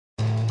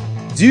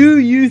Do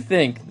you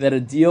think that a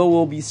deal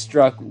will be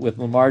struck with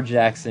Lamar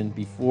Jackson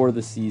before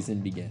the season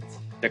begins?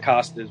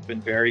 DaCosta has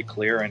been very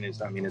clear, and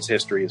his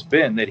history has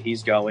been that he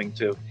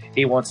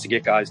wants to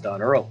get guys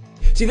done early.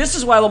 See, this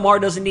is why Lamar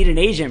doesn't need an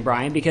agent,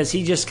 Brian, because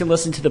he just can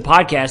listen to the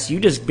podcast. You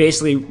just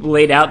basically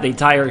laid out the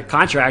entire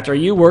contract. Are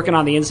you working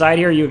on the inside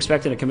here? Are you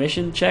expecting a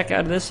commission check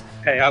out of this?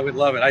 Hey, I would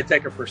love it. I'd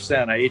take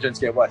 1%. Agents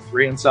get,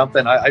 3 and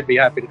something? I'd be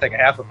happy to take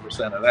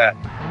 0.5% of that.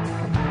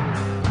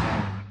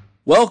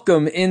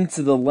 Welcome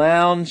into the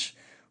lounge.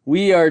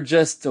 We are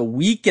just a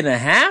week and a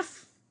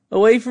half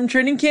away from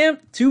training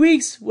camp. 2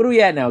 weeks? What are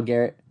we at now,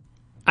 Garrett?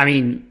 I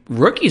mean,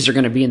 rookies are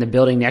going to be in the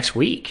building next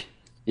week.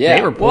 Yeah.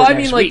 They report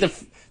next week.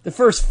 The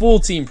first full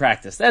team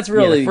practice. That's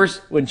really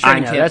when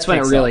training camp. That's when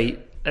it really.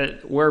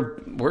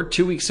 We're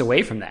 2 weeks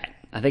away from that.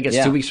 I think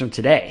it's 2 weeks from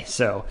today.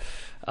 So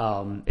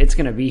it's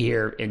going to be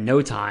here in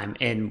no time.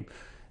 And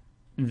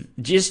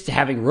just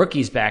having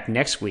rookies back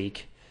next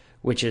week,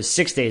 which is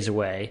 6 days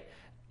away,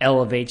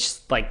 elevates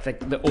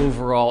the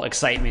overall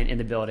excitement in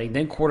the building.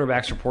 Then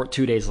quarterbacks report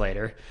 2 days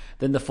later.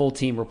 Then the full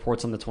team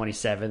reports on the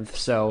 27th.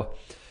 So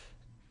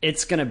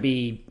it's going to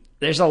be.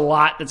 There's a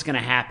lot that's going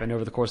to happen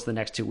over the course of the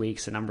next 2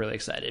 weeks, and I'm really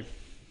excited.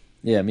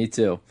 Yeah, me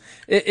too.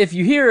 If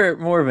you hear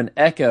more of an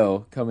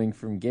echo coming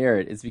from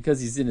Garrett, it's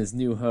because he's in his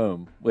new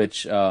home,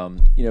 which, for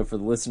the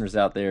listeners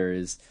out there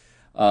is,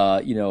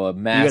 a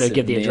massive. You got to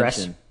give the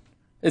address.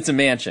 It's a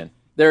mansion.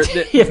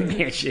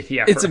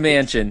 It's a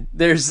mansion.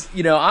 There's,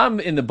 I'm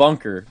in the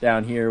bunker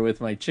down here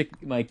with my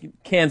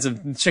cans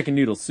of chicken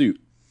noodle soup.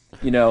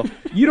 You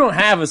don't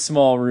have a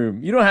small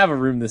room. You don't have a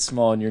room this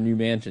small in your new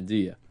mansion, do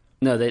you?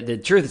 No, the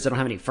truth is I don't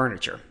have any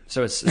furniture.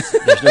 So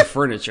there's no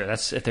furniture.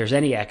 If there's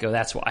any echo,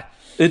 that's why.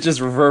 It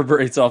just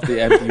reverberates off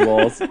the empty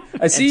walls.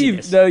 I see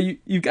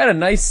you've got a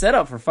nice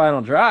setup for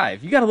Final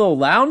Drive. You got a little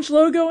lounge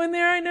logo in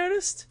there, I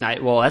noticed.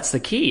 Well, that's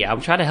the key.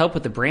 I'm trying to help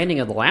with the branding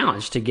of the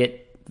lounge to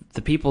get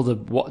the people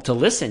to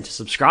listen, to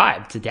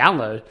subscribe, to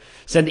download,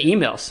 send the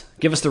emails,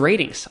 give us the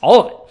ratings,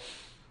 all of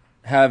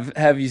it.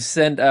 Have you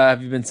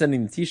been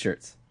sending the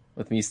t-shirts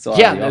with me still?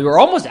 Yeah, we're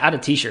almost out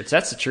of t-shirts.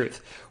 That's the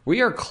truth. We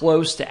are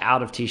close to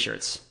out of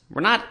t-shirts.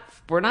 We're not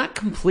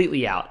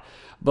completely out,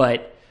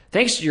 but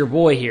thanks to your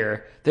boy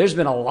here, there's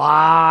been a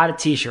lot of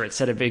t-shirts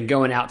that have been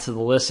going out to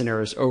the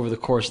listeners over the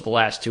course of the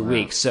last 2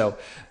 weeks. So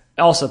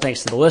also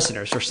thanks to the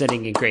listeners for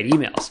sending in great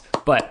emails.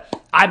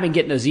 But I've been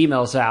getting those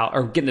emails out,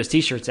 or getting those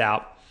t-shirts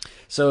out.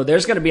 So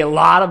there's going to be a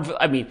lot of,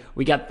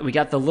 we got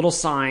the little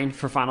sign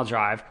for Final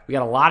Drive. We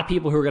got a lot of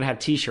people who are going to have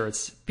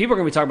t-shirts. People are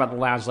going to be talking about the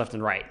lounge left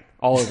and right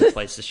all over the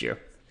place this year.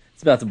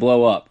 It's about to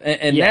blow up.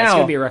 And yeah, now, it's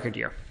going to be a record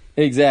year.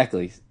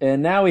 Exactly.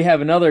 And now we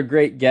have another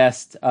great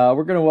guest.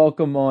 We're going to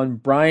welcome on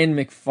Brian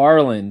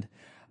McFarland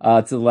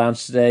to the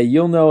lounge today.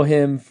 You'll know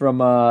him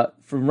from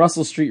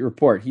Russell Street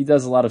Report. He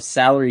does a lot of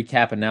salary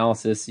cap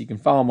analysis. You can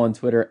follow him on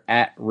Twitter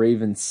at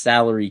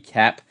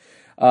RavensSalaryCap.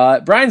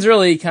 Brian's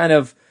really kind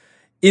of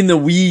in the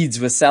weeds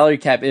with salary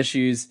cap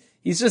issues.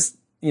 He's just,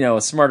 a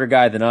smarter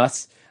guy than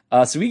us.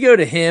 So we go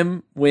to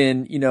him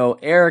when,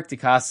 Eric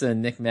DaCosta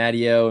and Nick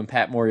Matteo and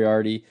Pat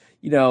Moriarty,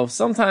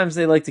 sometimes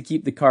they like to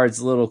keep the cards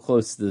a little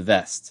close to the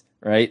vest,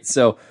 right?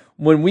 So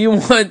when we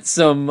want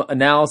some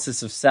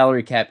analysis of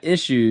salary cap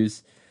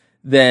issues,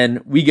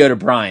 then we go to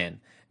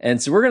Brian.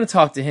 And so we're going to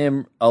talk to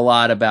him a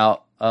lot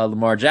about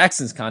Lamar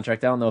Jackson's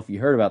contract. I don't know if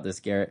you heard about this,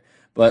 Garrett,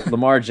 but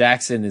Lamar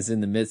Jackson is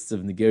in the midst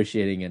of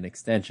negotiating an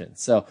extension.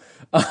 So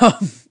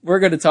we're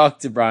going to talk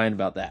to Brian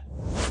about that.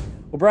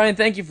 Well, Brian,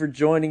 thank you for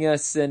joining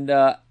us. And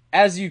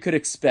as you could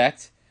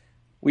expect,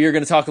 we are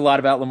going to talk a lot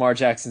about Lamar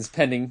Jackson's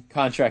pending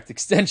contract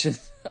extension.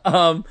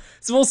 So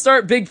we'll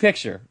start big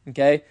picture,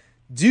 okay?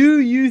 Do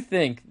you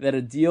think that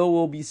a deal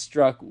will be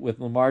struck with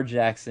Lamar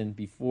Jackson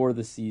before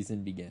the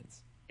season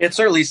begins? It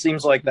certainly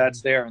seems like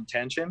that's their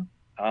intention.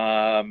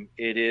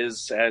 It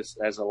is,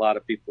 as a lot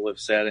of people have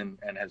said and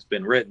has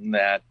been written,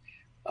 that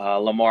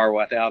Lamar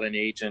without an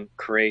agent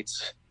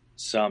creates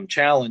some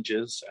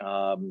challenges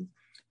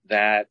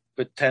that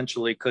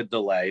potentially could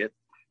delay it.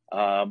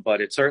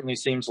 But it certainly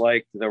seems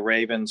like the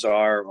Ravens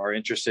are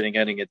interested in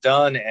getting it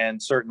done.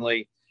 And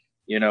certainly,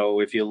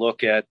 if you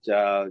look at,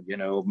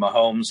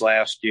 Mahomes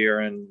last year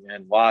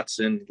and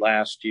Watson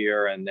last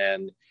year, and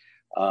then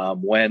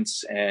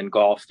Wentz and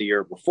Goff the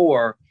year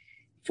before,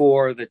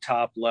 for the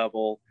top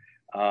level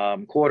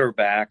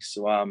quarterbacks,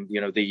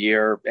 the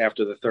year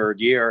after the third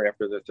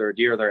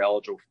year, they're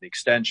eligible for the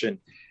extension.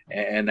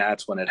 And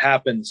that's when it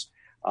happens.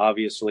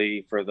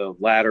 Obviously, for the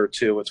latter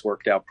two, it's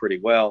worked out pretty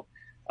well.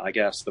 I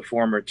guess the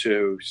former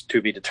two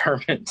to be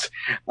determined,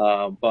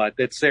 but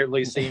it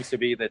certainly seems to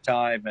be the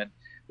time. And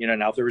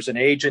now if there was an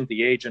agent,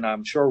 the agent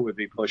I'm sure would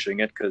be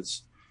pushing it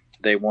because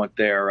they want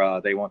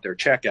their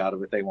check out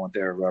of it, they want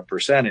their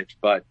percentage.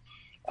 But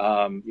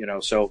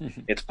so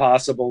it's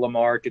possible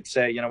Lamar could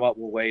say, we'll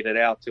wait it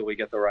out till we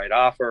get the right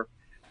offer.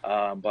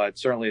 But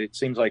certainly it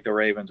seems like the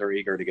Ravens are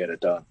eager to get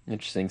it done.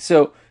 Interesting.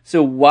 So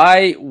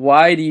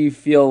why do you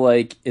feel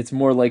like it's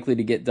more likely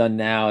to get done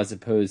now as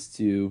opposed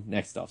to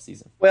next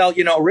offseason? Well,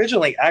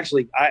 originally,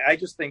 actually, I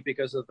just think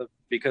because of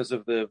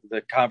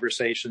the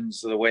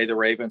conversations, the way the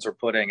Ravens are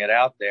putting it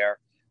out there,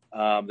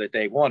 that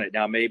they wanted.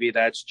 Now, maybe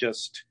that's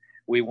just,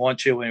 we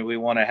want you and we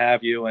want to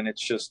have you, and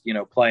it's just,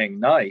 playing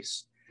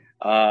nice.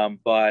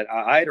 But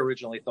I had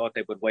originally thought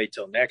they would wait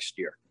till next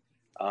year.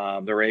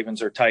 The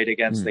Ravens are tight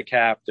against the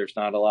cap. There's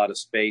not a lot of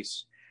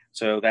space.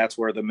 So that's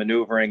where the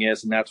maneuvering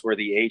is. And that's where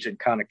the agent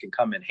kind of can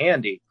come in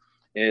handy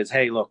is,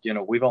 hey, look,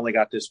 we've only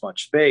got this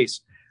much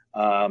space.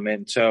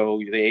 And so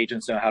the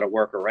agents know how to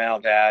work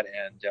around that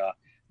and,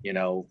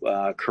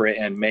 create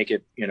and make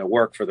it,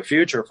 work for the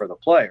future for the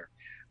player.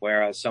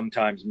 Whereas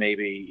sometimes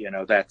maybe,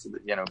 that's,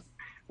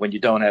 when you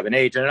don't have an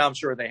agent, and I'm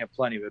sure they have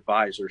plenty of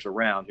advisors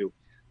around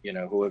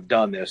who have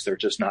done this. They're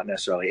just not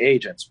necessarily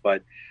agents.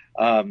 But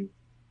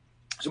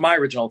so my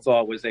original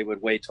thought was they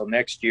would wait till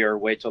next year,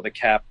 wait till the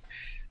cap,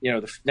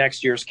 the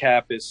next year's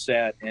cap is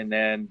set, and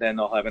then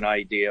they'll have an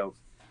idea of,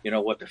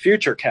 what the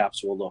future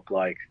caps will look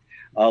like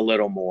a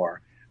little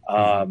more.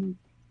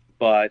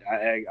 But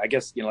I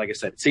guess, like I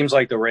said, it seems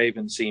like the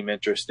Ravens seem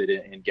interested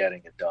in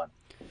getting it done.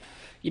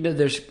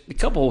 There's a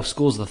couple of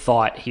schools of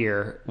thought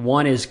here.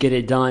 One is get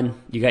it done.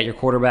 You got your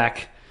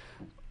quarterback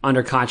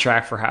under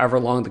contract for however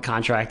long the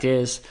contract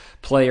is.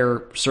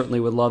 Player certainly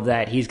would love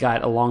that. He's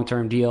got a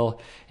long-term deal,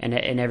 and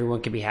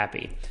everyone can be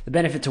happy. The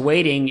benefit to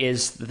waiting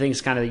is the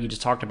things kind of that you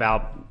just talked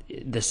about.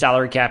 The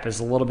salary cap is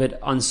a little bit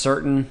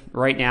uncertain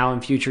right now in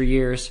future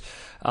years.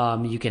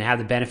 You can have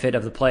the benefit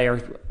of the player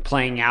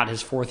playing out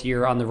his fourth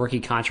year on the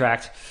rookie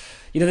contract.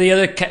 The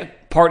other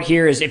part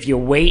here is if you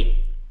wait,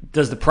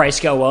 does the price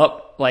go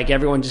up? Like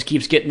everyone just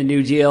keeps getting the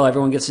new deal.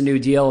 Everyone gets a new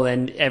deal,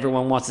 and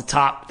everyone wants to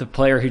top the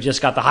player who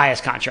just got the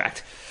highest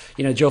contract.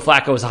 Joe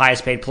Flacco was the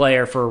highest paid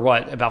player for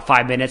about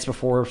 5 minutes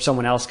before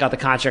someone else got the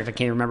contract. I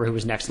can't remember who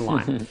was next in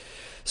line.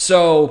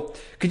 So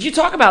could you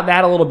talk about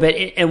that a little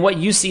bit and what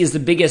you see as the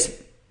biggest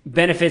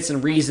benefits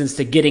and reasons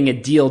to getting a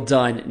deal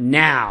done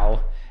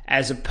now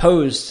as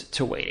opposed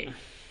to waiting?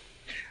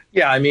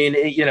 Yeah, I mean,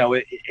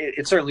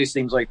 it certainly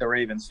seems like the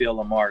Ravens feel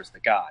Lamar's the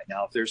guy.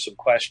 Now, if there's some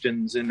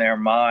questions in their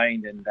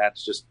mind, and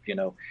that's just,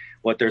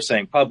 what they're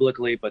saying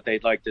publicly, but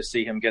they'd like to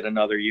see him get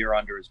another year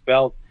under his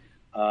belt,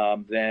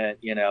 then,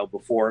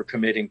 before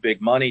committing big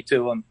money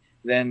to him,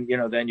 then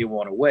you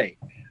want to wait.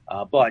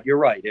 But you're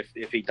right.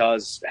 If he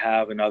does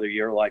have another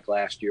year like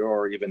last year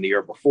or even the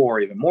year before,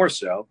 even more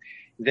so,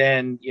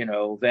 then,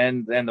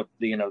 then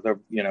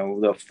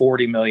the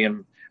 40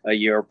 million a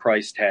year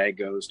price tag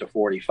goes to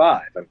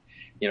 45.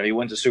 He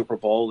wins a Super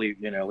Bowl, he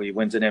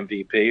wins an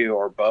MVP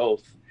or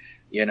both,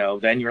 then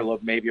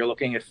maybe you're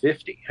looking at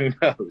 50, who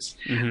knows?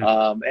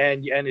 Mm-hmm.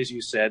 And as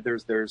you said,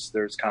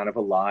 there's kind of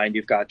a line.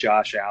 You've got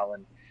Josh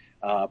Allen,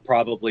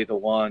 probably the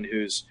one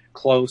who's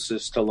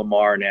closest to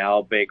Lamar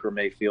now, Baker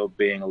Mayfield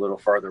being a little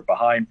further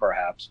behind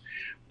perhaps,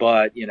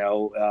 but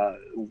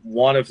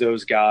one of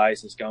those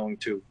guys is going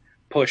to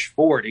push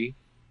 40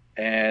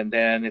 and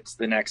then it's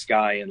the next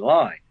guy in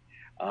line.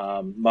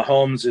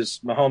 Mahomes is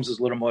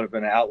a little more of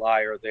an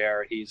outlier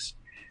there. He's,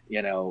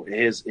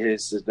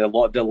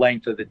 the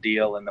length of the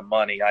deal and the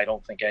money. I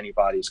don't think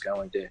anybody's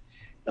going to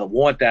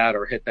want that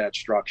or hit that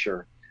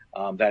structure.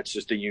 That's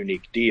just a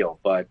unique deal.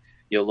 But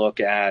you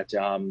look at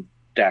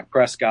Dak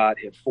Prescott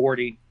hit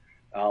 40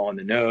 on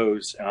the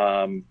nose.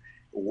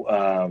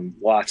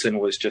 Watson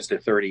was just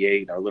at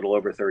 38, or a little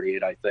over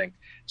 38, I think.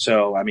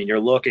 So, I mean,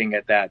 you're looking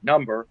at that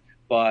number.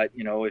 But,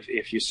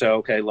 if you say,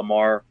 okay,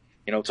 Lamar,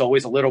 it's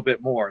always a little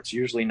bit more. It's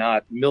usually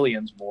not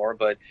millions more,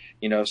 but,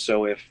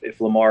 so if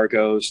Lamar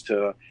goes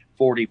to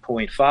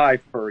 40.5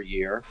 per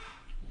year,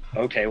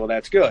 okay, well,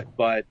 that's good.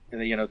 But,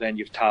 then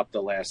you've topped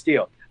the last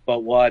deal. But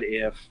what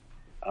if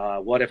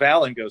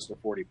Allen goes to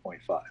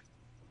 40.5?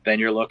 Then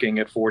you're looking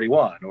at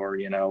 41 or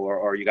you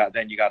got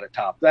to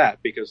top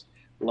that because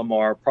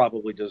Lamar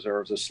probably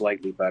deserves a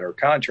slightly better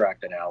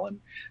contract than Allen.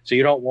 So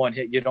you don't want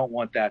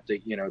that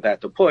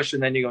to push.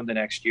 And then you go into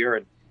next year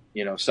and,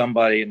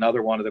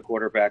 another one of the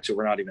quarterbacks that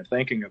we're not even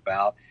thinking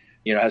about,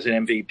 has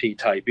an MVP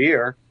type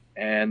year.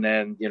 And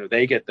then,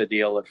 they get the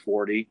deal at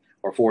 40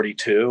 or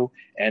 42.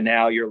 And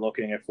now you're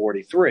looking at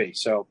 43.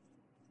 So,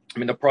 I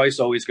mean, the price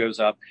always goes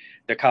up.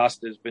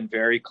 DaCosta has been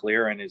very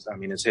clear, and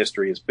his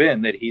history has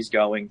been that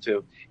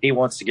he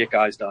wants to get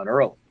guys done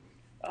early.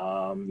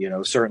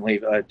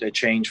 Certainly a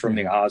change from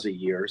the Ozzie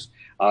years.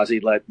 Ozzie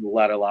let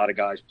a lot of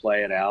guys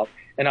play it out,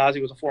 and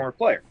Ozzie was a former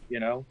player.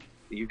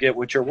 You get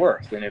what you're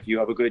worth, and if you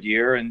have a good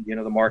year, and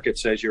the market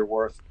says you're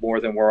worth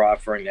more than we're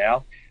offering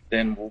now,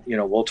 then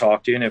we'll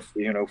talk to you, and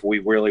if we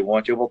really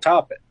want you, we'll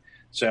top it.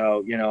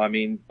 So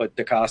but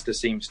DaCosta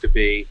seems to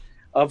be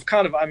of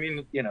kind of,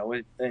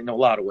 in a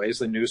lot of ways,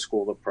 the new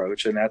school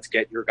approach, and that's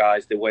get your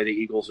guys the way the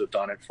Eagles have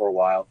done it for a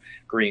while,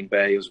 Green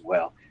Bay as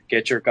well.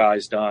 Get your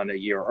guys done a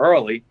year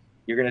early.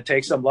 You're going to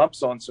take some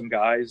lumps on some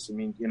guys.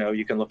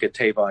 You can look at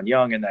Tavon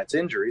Young, and that's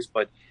injuries,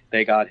 but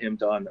they got him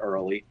done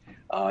early.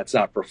 It's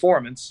not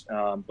performance,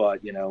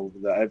 but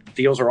the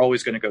deals are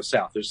always going to go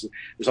south. There's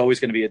always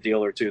going to be a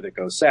deal or two that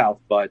goes south,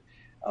 but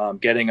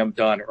getting them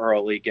done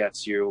early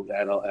gets you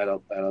at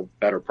a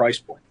better price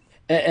point.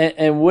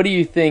 And what do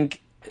you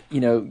think?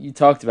 You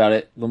talked about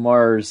it,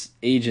 Lamar's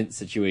agent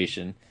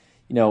situation.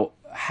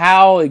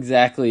 How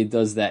exactly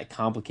does that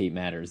complicate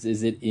matters?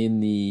 Is it in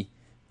the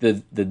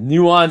the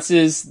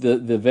nuances,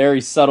 the very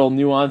subtle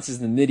nuances,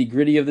 the nitty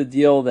gritty of the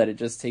deal, that it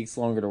just takes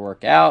longer to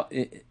work out?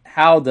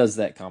 How does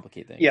that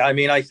complicate things? Yeah, I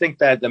mean, I think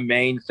that the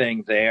main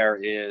thing there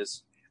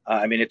is,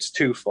 it's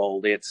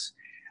twofold. It's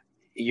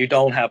you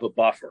don't have a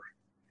buffer.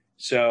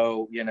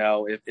 So,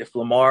 if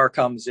Lamar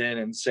comes in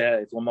and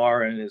says, if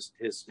Lamar and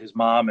his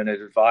mom and his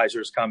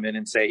advisors come in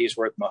and say he's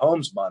worth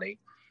Mahomes' money,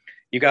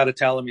 you got to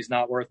tell him he's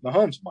not worth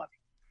Mahomes' money,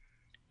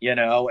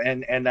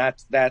 and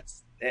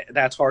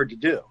that's hard to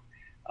do.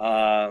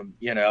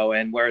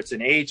 And where it's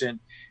an agent,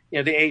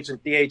 the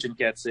agent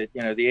gets it,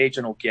 the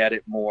agent will get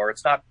it more.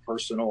 It's not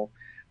personal,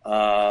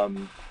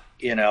 and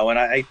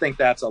I think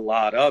that's a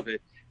lot of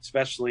it,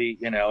 especially,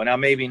 and now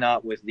maybe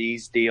not with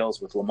these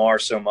deals with Lamar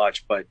so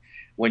much, but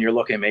when you're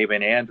looking maybe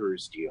an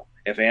Andrews deal,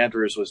 if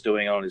Andrews was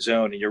doing it on his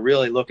own, and you're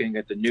really looking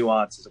at the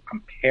nuances of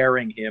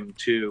comparing him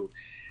to,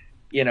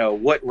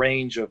 what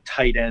range of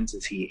tight ends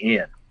is he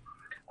in?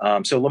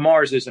 So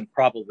Lamar's isn't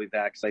probably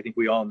that, because I think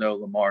we all know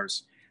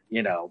Lamar's,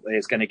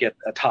 is going to get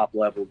a top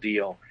level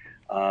deal.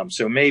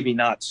 So maybe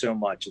not so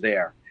much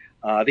there.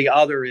 The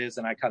other is,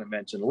 and I kind of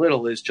mentioned a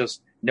little, is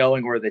just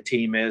knowing where the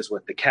team is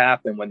with the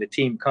cap. And when the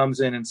team comes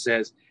in and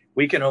says,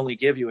 we can only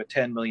give you a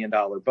 $10 million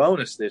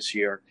bonus this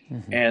year,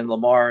 and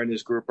Lamar and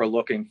his group are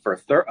looking for a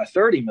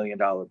 $30 million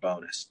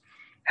bonus,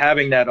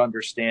 having that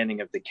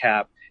understanding of the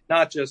cap,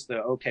 not just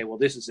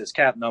this is his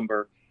cap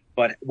number,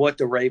 but what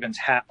the Ravens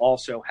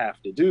also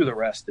have to do the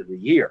rest of the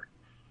year.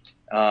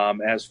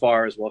 As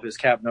far as, if his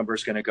cap number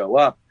is going to go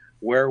up,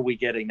 where are we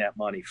getting that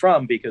money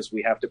from? Because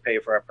we have to pay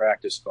for our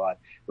practice squad.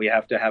 We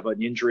have to have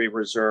an injury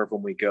reserve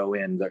when we go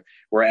in.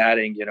 We're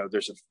adding,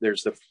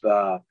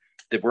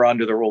 we're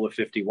under the rule of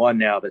 51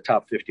 now. The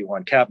top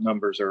 51 cap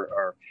numbers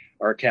are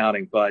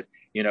counting, but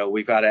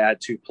we've got to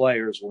add 2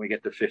 players when we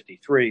get to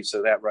 53.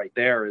 So that right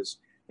there is,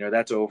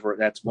 that's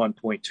 1.2,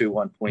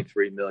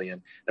 1.3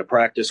 million. The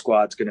practice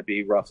squad's going to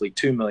be roughly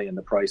 2 million.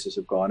 The prices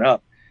have gone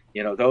up.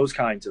 Those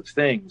kinds of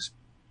things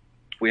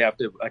we have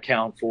to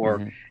account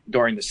for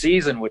during the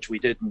season, which we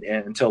didn't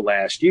until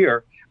last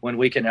year, when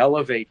we can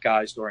elevate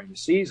guys during the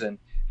season.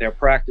 Their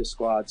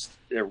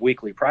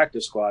weekly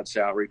practice squad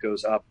salary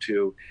goes up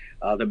to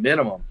the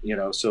minimum,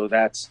 so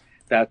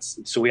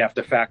so we have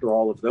to factor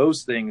all of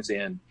those things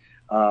in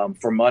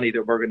for money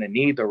that we're going to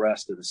need the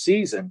rest of the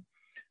season.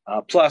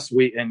 Plus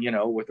with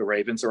the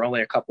Ravens, there are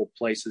only a couple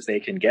places they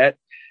can get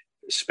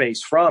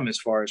space from as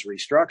far as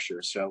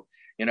restructure. So,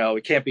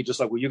 it can't be just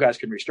like, you guys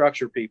can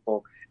restructure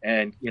people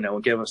and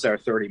give us our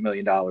 $30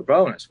 million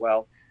bonus.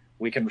 Well,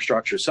 we can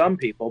restructure some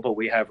people, but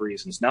we have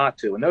reasons not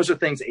to. And those are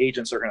things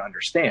agents are going to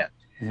understand.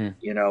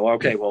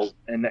 Okay, well,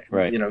 and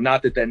right.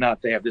 Not that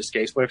they have this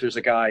case, but if there's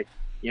a guy,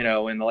 in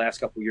the last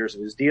couple of years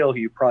of his deal who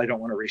you probably don't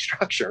want to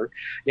restructure,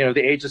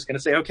 the agent's going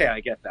to say, okay, I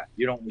get that.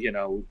 You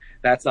don't,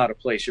 that's not a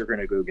place you're going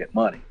to go get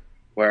money.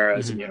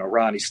 Whereas,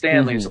 Ronnie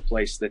Stanley is a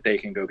place that they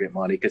can go get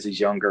money because he's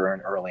younger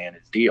and early in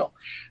his deal.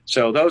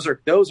 So those are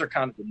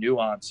kind of the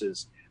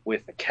nuances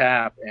with the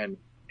cap and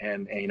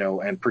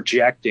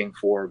projecting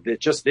for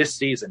just this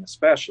season,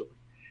 especially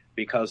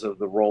because of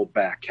the rolled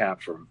back cap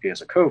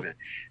because of COVID,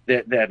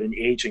 that an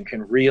agent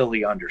can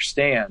really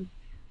understand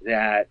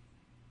that,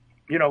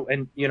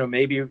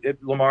 maybe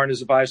Lamar and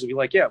his advisor will be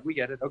like, yeah, we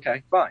get it.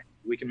 Okay, fine.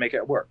 We can make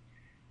it work.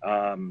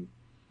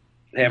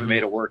 They haven't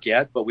made it work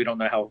yet, but we don't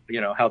know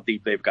how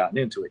deep they've gotten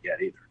into it yet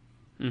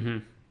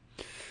either.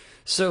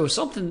 So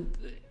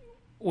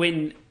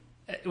when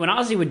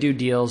Ozzie would do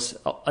deals,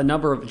 a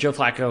number of Joe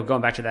Flacco,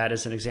 going back to that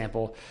as an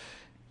example,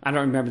 I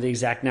don't remember the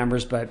exact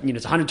numbers, but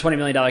it's a $120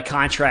 million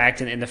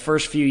contract, and in the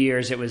first few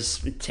years it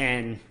was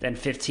 10, then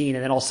 15,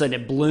 and then all of a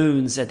sudden it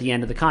balloons at the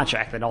end of the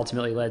contract. That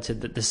ultimately led to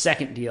the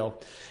second deal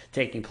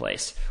taking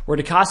place, where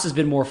DeCosta's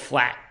been more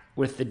flat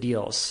with the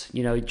deals.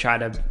 You try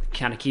to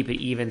kind of keep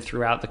it even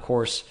throughout the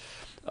course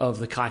of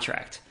the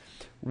contract.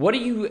 What do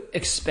you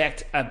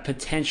expect a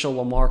potential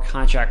Lamar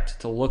contract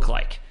to look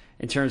like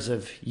in terms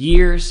of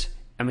years?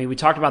 I mean, we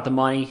talked about the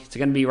money. It's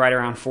going to be right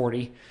around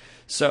 40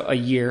 a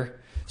year.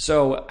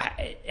 So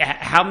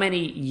how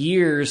many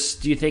years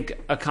do you think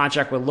a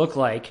contract would look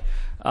like?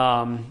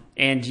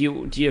 And do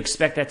you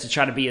expect that to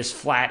try to be as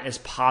flat as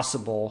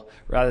possible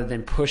rather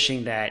than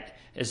pushing that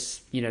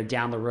as,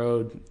 down the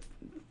road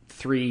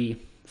 3-4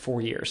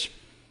 years?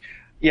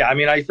 Yeah,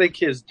 I think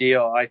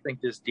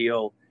this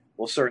deal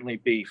will certainly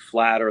be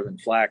flatter than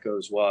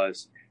Flacco's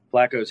was.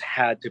 Flacco's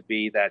had to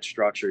be that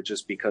structure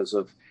just because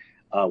of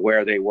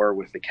where they were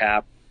with the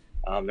cap.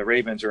 The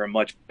Ravens are in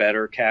much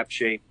better cap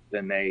shape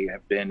than they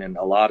have been in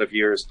a lot of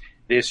years.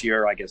 This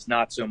year, I guess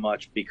not so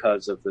much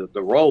because of the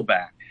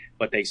rollback,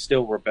 but they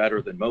still were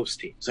better than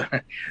most teams.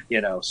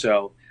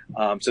 So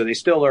they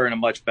still are in a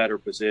much better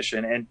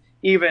position. And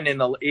even in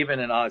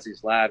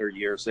Ozzie's latter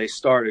years, they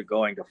started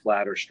going to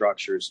flatter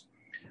structures.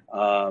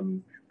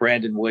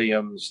 Brandon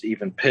Williams,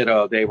 even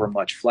Pitto, they were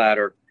much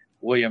flatter.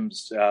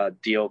 Williams'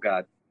 deal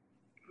got,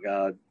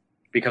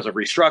 because of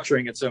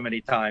restructuring it so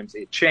many times,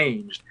 it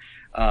changed.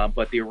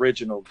 But the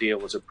original deal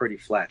was a pretty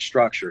flat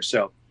structure.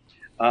 So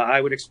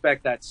I would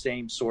expect that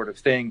same sort of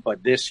thing.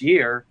 But this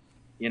year,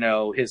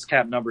 his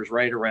cap number is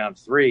right around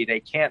 3, they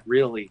can't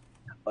really,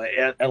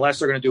 unless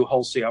they're going to do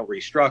wholesale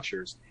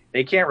restructures,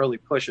 they can't really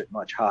push it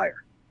much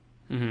higher.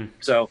 Mm-hmm.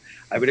 So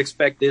I would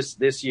expect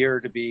this year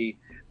to be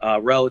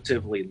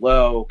relatively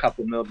low,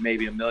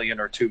 maybe $1 million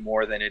or $2 million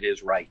more than it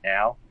is right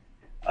now.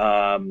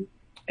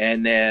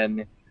 And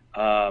then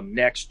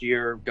next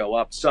year go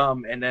up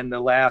some. And then the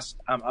last,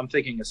 I'm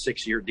thinking a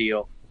 6-year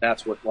deal.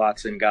 That's what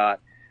Watson got.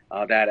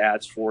 That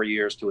adds 4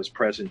 years to his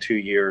present 2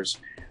 years.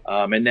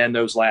 And then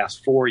those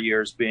last 4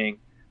 years being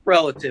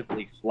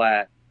relatively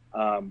flat,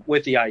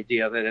 with the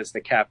idea that as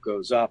the cap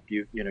goes up,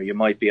 you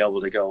might be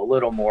able to go a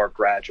little more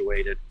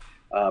graduated,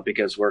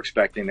 because we're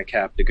expecting the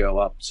cap to go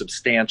up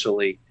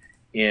substantially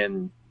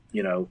in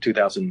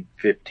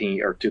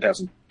 2015 or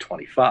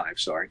 2025,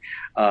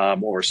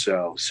 or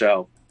so.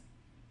 So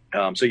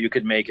you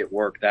could make it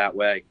work that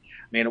way.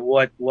 I mean,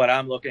 what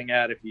I'm looking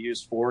at, if you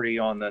use 40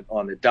 on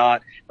the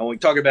dot, and when we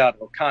talk about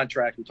a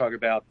contract, we talk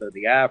about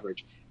the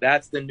average.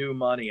 That's the new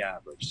money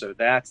average. So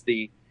that's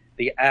the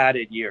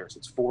added years.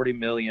 It's 40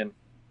 million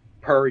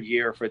per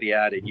year for the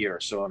added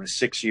year. So on a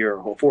 6-year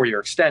or 4-year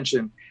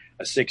extension,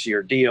 a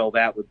 6-year deal,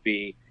 that would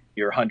be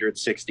your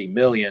 160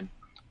 million.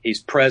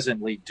 He's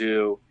presently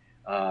due.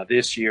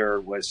 This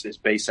year his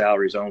base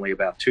salary is only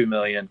about 2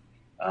 million.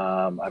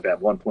 I've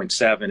got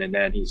 1.7, and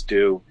then he's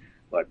due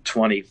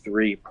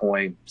 23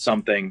 point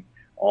something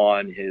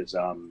on his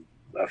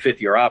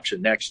 5th-year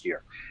option next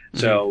year. Mm-hmm.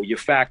 So you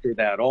factor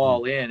that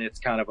all in, it's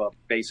kind of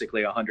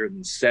basically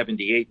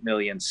 178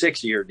 million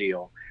 6-year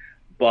deal.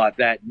 But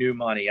that new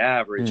money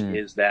average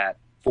is that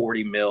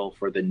 40 mil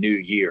for the new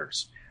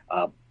years.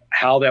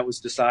 How that was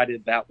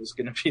decided, that was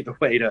going to be the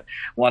way to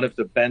one of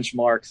the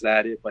benchmarks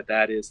but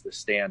that is the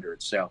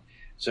standard. So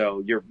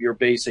you're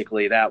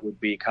basically, that would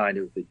be kind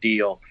of the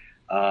deal.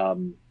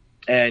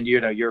 And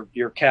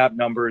your cap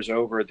numbers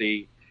over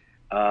the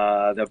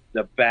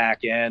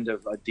back end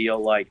of a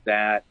deal like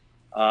that.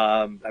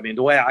 I mean,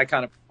 the way I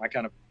kind of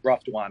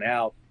roughed one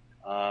out.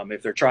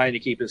 If they're trying to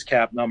keep his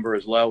cap number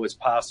as low as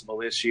possible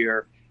this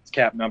year, his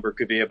cap number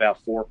could be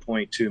about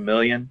 4.2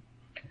 million.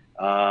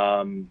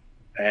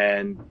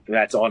 And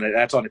that's on a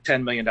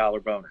 $10 million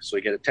bonus. So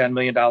we get a $10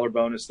 million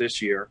bonus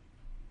this year.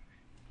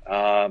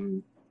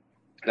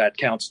 That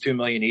counts 2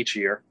 million each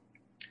year.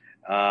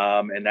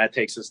 And that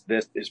takes his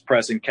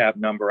present cap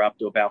number up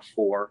to about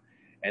 4.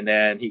 And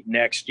then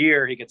next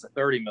year he gets a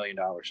 $30 million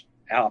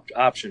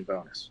option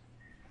bonus.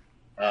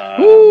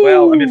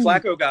 Well, I mean,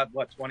 Flacco got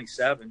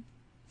 27.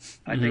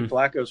 I think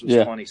Flacco's was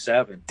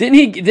 27.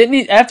 Didn't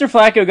he after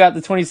Flacco got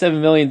the 27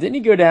 million, didn't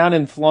he go down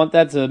and flaunt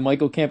that to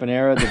Michael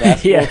Campanera, the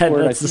basketball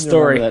court? That's the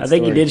story. I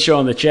think he did show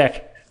him the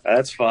check.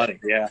 That's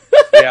funny. Yeah.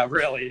 Yeah,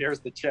 really. Here's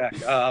the check.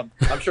 I'm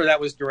sure that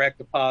was direct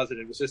deposit.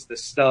 It was just the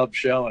stub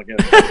showing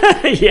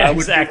it. Yeah,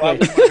 exactly. I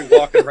wouldn't be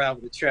walking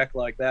around with a check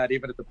like that,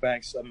 even if the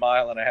bank's a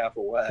mile and a half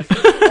away.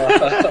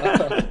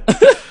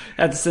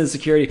 That's send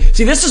security.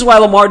 See, this is why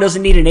Lamar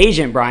doesn't need an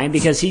agent, Brian,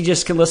 because he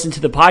just can listen to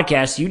the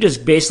podcast. You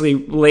just basically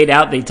laid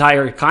out the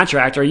entire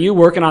contract. Are you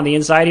working on the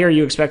inside here? Are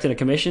you expecting a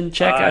commission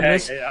check out of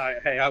this?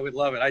 Hey, I would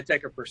love it. I'd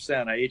take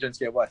 1%. Agents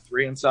get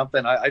 3 and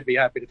something. I'd be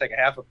happy to take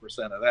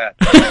 0.5% of that.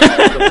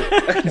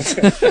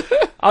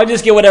 I'll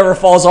just get whatever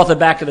falls off the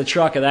back of the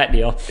truck of that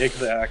deal.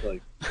 Exactly.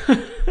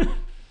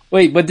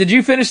 Wait, but did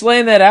you finish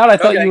laying that out? I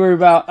thought you were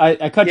about.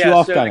 I cut you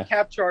off. So the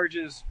cap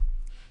charges.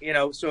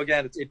 So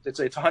again,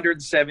 it's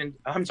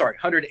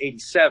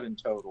 187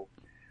 total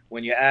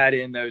when you add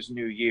in those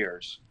new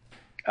years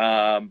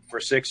for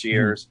 6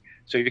 years.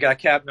 So you've got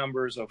cap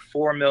numbers of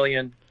 4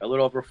 million, a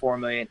little over 4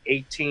 million,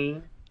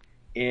 18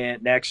 in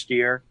next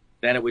year.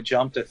 Then it would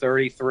jump to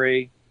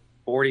 33,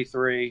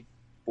 43,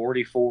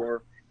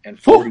 44, and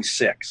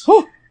 46.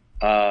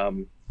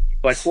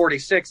 But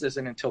 46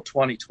 isn't until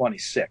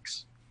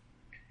 2026.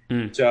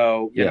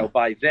 So,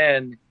 by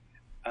then,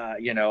 I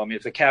mean,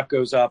 if the cap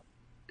goes up,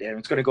 and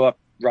it's going to go up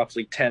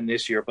roughly 10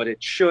 this year, but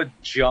it should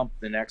jump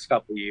the next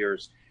couple of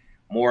years,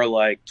 more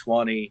like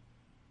 20,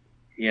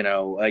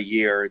 a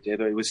year.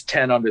 It was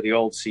 10 under the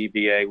old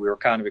CBA. We were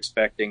kind of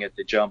expecting it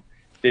to jump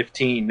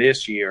 15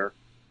 this year.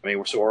 I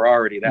mean, so we're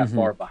already that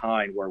far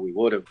behind where we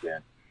would have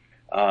been.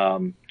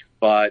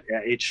 But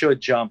it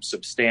should jump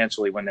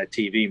substantially when that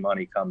TV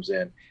money comes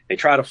in. They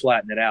try to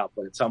flatten it out,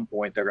 but at some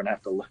point they're going to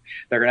have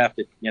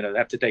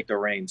to take the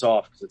reins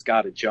off, because it's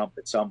got to jump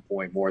at some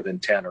point more than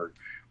 10 or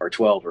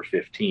 12 or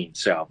 15.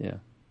 So,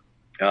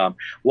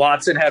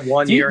 Watson had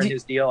 1 year in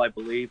his deal, I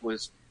believe,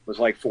 was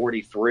like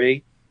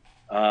 43.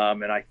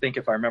 And I think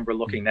if I remember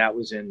looking, that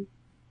was in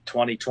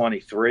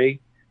 2023.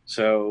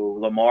 So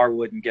Lamar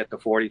wouldn't get the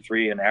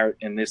 43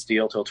 in this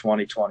deal till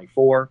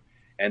 2024,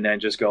 and then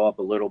just go up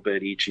a little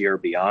bit each year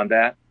beyond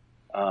that.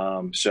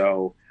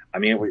 So, I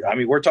mean,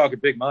 we're talking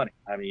big money.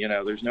 I mean,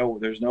 there's no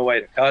way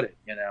to cut it.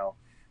 If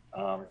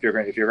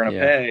you're going to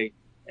pay,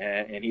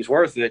 and he's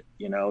worth it,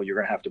 you're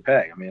going to have to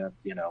pay. I mean,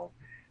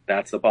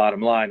 that's the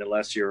bottom line.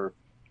 Unless is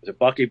it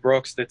Bucky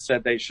Brooks that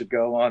said they should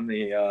go on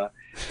the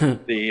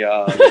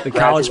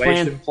college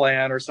graduation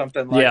plan or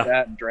something like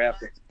that and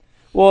draft it.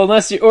 Well,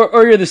 unless you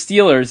or you're the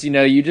Steelers,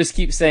 you just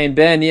keep saying,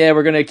 Ben, yeah,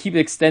 we're gonna keep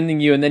extending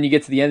you, and then you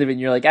get to the end of it,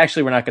 and you're like,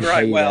 actually, we're not gonna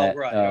pay you that. If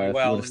you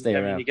want to stay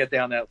around. You get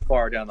down that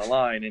far down the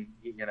line, and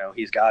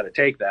he's got to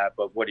take that.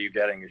 But what are you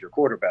getting as your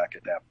quarterback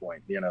at that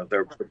point?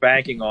 They're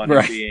banking on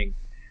him being,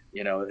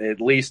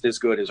 at least as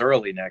good as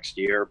early next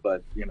year.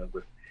 But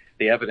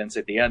the evidence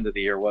at the end of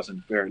the year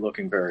wasn't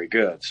looking very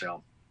good.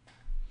 So,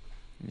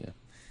 yeah.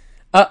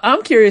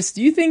 I'm curious,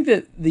 do you think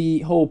that the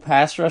whole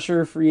pass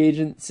rusher free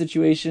agent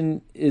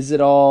situation, is it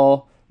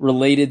all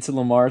related to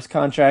Lamar's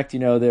contract?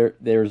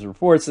 There's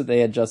reports that they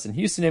had Justin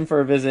Houston in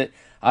for a visit.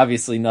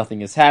 Obviously,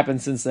 nothing has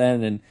happened since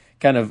then, and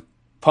kind of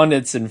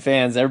pundits and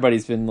fans,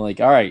 everybody's been like,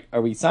 all right,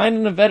 are we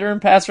signing a veteran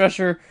pass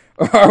rusher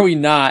or are we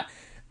not?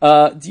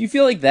 Do you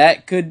feel like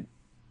that could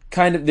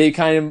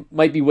they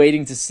might be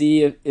waiting to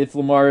see if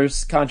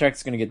Lamar's contract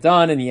is going to get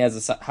done and he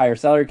has a higher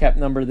salary cap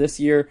number this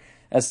year,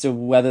 as to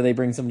whether they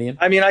bring somebody in?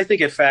 I mean, I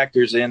think it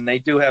factors in. They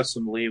do have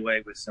some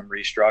leeway with some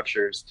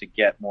restructures to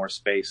get more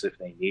space if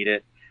they need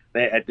it.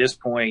 At this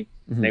point,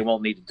 they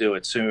won't need to do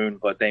it soon,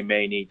 but they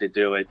may need to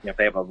do it. If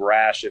they have a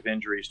rash of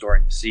injuries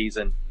during the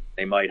season,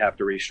 they might have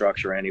to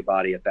restructure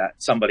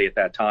somebody at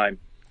that time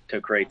to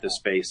create the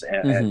space.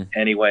 And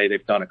anyway,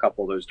 they've done a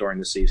couple of those during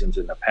the seasons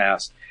in the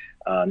past.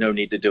 No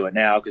need to do it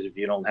now, because if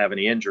you don't have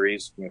any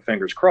injuries,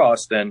 fingers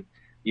crossed, then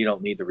you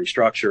don't need to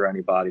restructure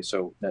anybody.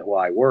 So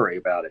why worry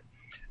about it?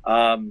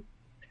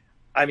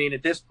 I mean,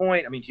 at this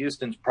point,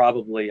 Houston's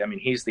probably,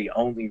 he's the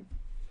only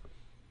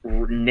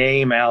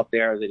name out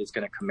there that is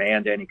going to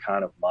command any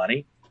kind of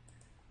money.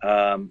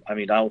 I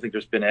don't think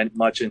there's been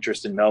much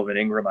interest in Melvin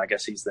Ingram. I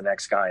guess he's the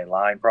next guy in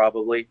line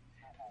probably,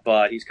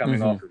 but he's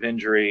coming off of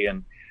injury.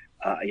 And,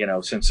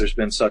 since there's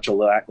been such a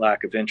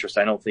lack of interest,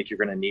 I don't think you're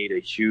going to need a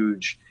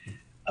huge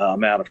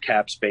amount of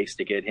cap space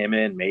to get him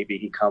in. Maybe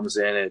he comes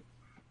in at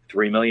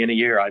 $3 million a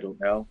year. I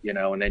don't know,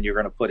 and then you're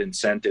going to put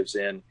incentives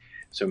in.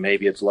 So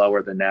maybe it's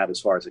lower than that as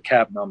far as a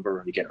cap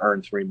number. You can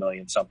earn $3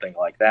 million, something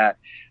like that.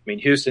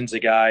 Houston's a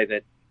guy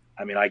that,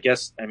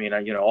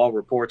 all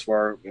reports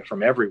were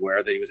from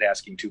everywhere that he was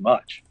asking too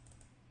much,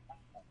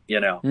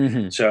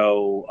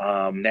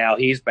 So now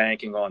he's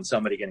banking on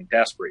somebody getting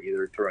desperate,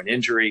 either through an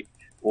injury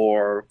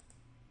or,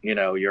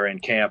 you're in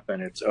camp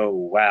and it's, oh,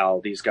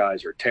 wow, these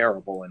guys are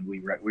terrible and we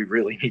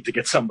really need to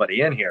get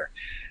somebody in here,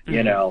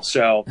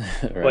 So,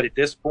 right. But at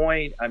this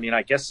point,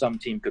 I guess some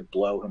team could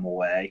blow him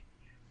away.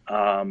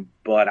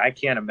 But I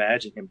can't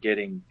imagine him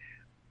getting,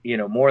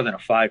 more than a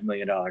 $5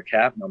 million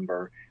cap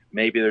number.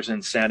 Maybe there's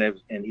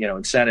incentives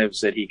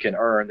that he can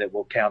earn that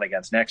will count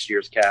against next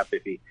year's cap.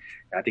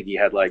 I think he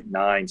had like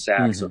 9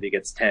 sacks. So if he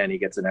gets 10, he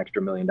gets an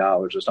extra $1 million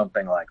or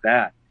something like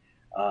that.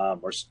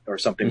 Or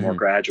something more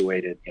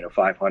graduated,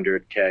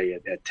 $500K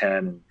at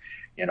 10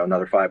 and,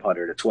 another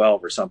 500 at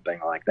 12 or something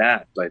like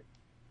that. But,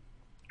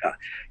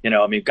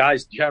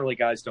 guys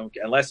don't,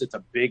 unless it's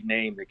a big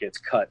name that gets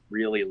cut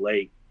really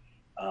late.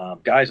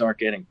 Guys aren't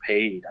getting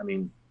paid.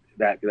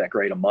 That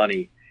great of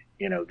money,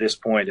 this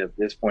point of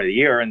the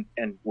year, and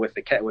with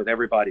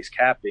everybody's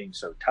cap being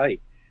so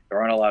tight, there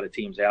aren't a lot of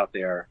teams out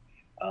there,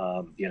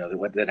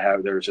 that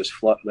have there's just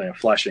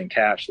flushing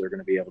cash. They're going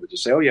to be able to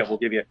just say, oh yeah, we'll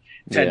give you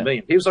 $10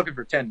 million. He was looking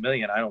for $10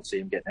 million. I don't see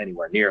him getting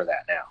anywhere near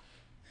that now.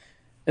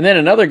 And then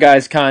another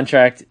guy's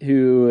contract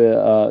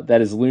who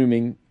that is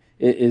looming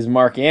is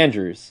Mark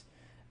Andrews.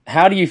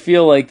 How do you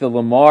feel like the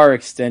Lamar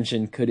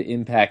extension could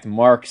impact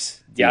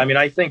Mark's deal? Yeah,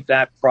 I think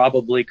that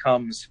probably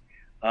comes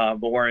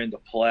more into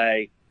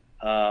play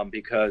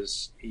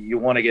because you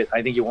want to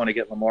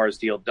get Lamar's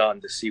deal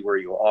done to see where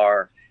you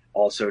are,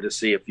 also to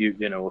see if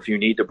you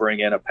need to bring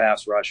in a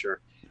pass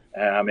rusher.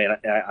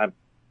 I'm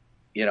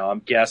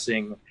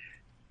guessing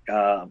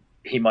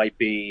he might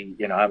be,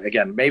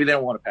 again, maybe they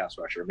don't want a pass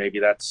rusher. Maybe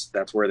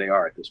that's where they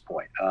are at this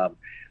point.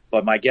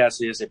 But my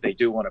guess is if they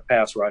do want a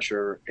pass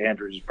rusher,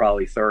 Andrews is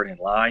probably third in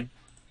line.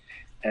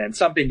 And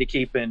something to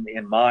keep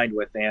in mind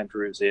with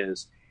Andrews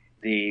is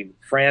the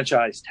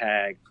franchise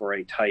tag for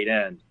a tight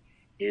end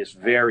is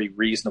very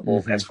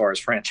reasonable as far as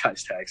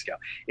franchise tags go.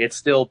 It's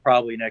still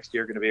probably next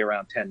year going to be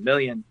around $10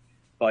 million,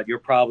 but you're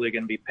probably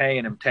going to be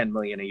paying him $10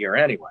 million a year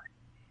anyway.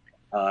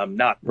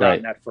 Not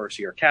in that first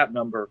year cap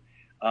number.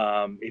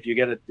 If you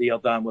get a deal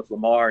done with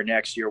Lamar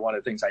next year, one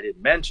of the things I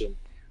didn't mention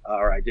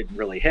or I didn't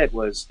really hit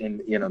was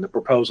in the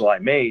proposal I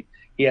made,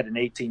 he had an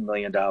 $18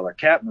 million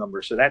cap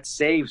number. So that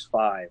saves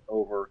 $5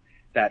 over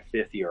that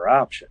 5th year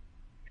option.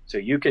 So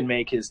you can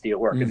make his deal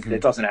work.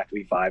 It doesn't have to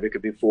be 5. It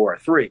could be 4 or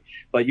 3,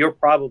 but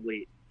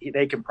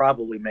they can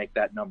probably make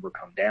that number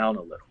come down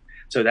a little.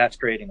 So that's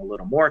creating a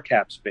little more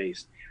cap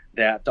space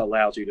that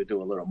allows you to do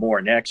a little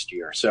more next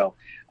year. So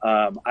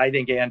I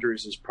think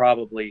Andrews is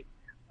probably,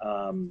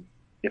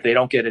 if they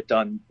don't get it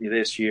done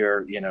this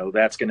year,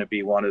 that's going to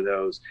be one of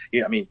those.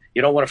 You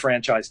don't want to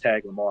franchise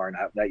tag Lamar, and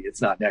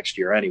it's not next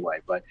year anyway.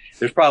 But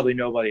there's probably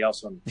nobody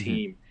else on the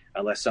team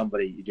unless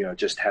somebody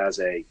just has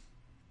a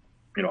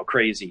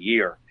crazy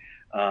year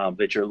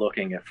that you're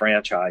looking at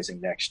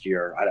franchising next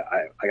year.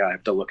 I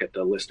have to look at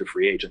the list of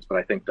free agents, but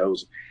I think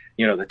those,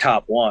 the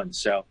top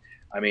ones. So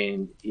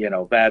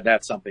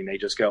that's something they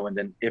just go, and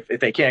then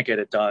if they can't get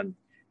it done,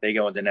 they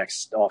go into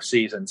next off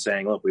season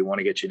saying, look, we want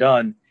to get you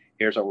done.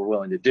 Here's what we're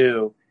willing to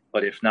do.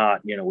 But if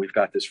not, we've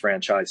got this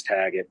franchise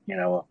tag at,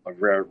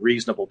 a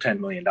reasonable $10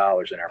 million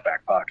in our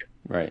back pocket.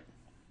 Right.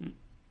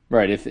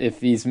 Right.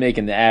 If he's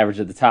making the average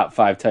of the top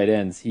 5 tight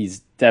ends, he's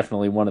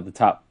definitely one of the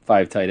top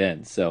 5 tight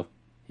ends. So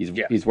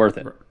he's worth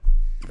it.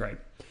 Right.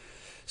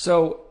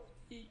 So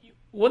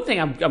one thing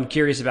I'm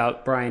curious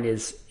about, Brian,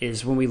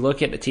 is when we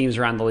look at the teams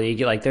around the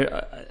league, like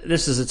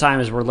this is the time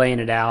as we're laying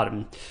it out,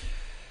 and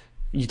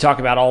you talk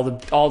about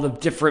all the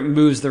different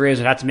moves the Raiders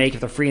would have to make if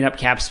they're freeing up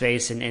cap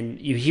space,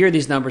 and you hear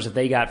these numbers if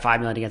they got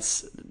 $5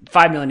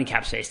 million in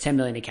cap space, $10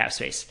 million in cap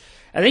space,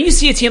 and then you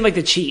see a team like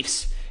the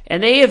Chiefs.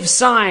 And they have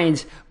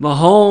signed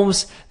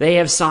Mahomes, they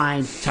have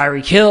signed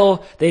Tyreek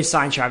Hill, they've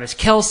signed Travis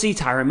Kelce,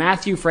 Tyrann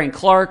Mathieu, Frank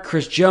Clark,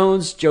 Chris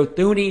Jones, Joe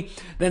Thuney.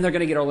 Then they're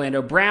going to get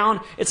Orlando Brown.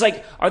 It's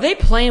like, are they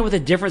playing with a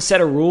different set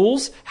of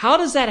rules? How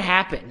does that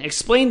happen?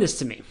 Explain this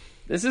to me.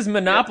 This is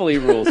monopoly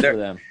rules for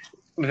them.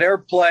 They're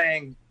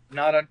playing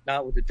not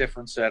with a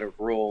different set of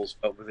rules,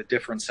 but with a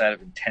different set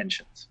of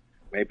intentions.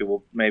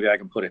 Maybe I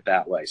can put it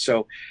that way.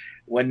 So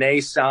when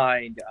they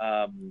signed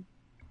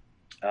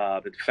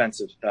the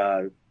defensive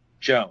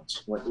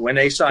Jones. When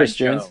they signed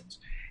Jones,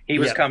 he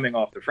was coming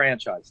off the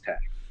franchise tag.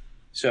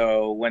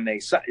 So when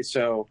we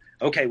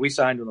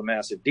signed him a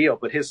massive deal,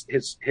 but his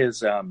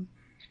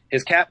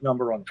cap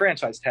number on the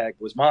franchise tag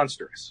was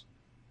monstrous.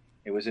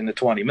 It was in the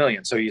 20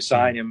 million. So you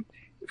sign him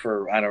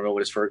for, I don't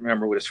know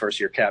remember what his first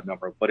year cap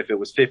number, but if it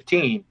was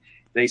 15,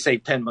 they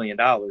saved $10 million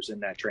in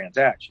that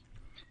transaction.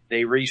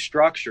 They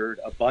restructured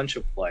a bunch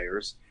of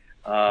players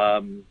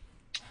to.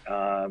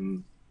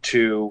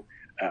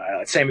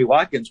 Sammy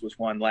Watkins was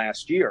one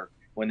last year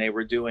when they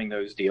were doing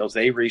those deals.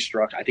 They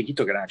restructured. I think he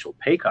took an actual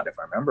pay cut, if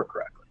I remember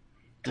correctly,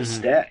 to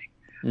stay.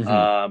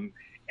 Mm-hmm.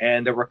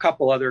 And there were a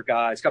couple other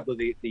guys, a couple of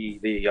the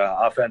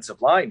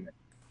offensive linemen.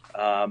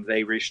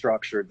 They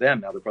restructured them.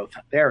 Now they're both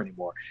not there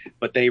anymore,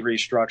 but they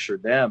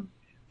restructured them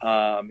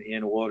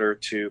in order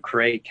to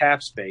create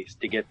cap space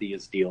to get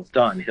these deals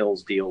done.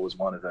 Hill's deal was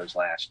one of those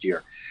last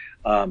year.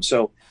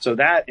 So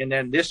that, and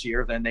then this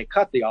year, then they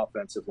cut the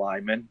offensive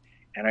linemen.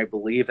 And I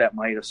believe that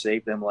might have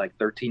saved them like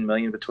 $13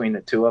 million between the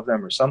two of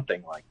them or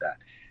something like that.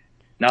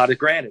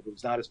 Granted, it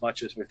was not as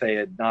much as if they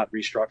had not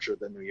restructured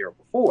them the year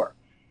before.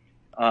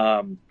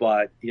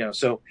 But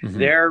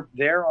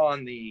they're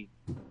on the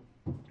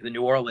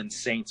New Orleans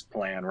Saints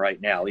plan right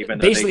now. Even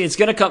though basically, it's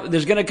going to come.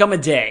 There's going to come a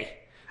day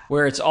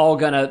where it's all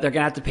they're going to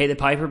have to pay the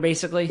piper.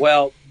 Basically,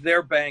 well,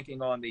 they're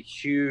banking on the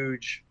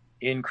huge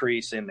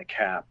increase in the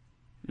cap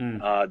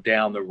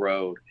down the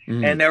road,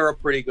 and they're a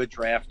pretty good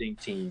drafting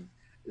team.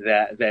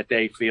 That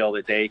they feel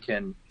that they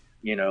can,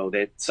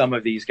 that some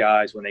of these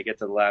guys, when they get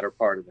to the latter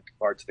parts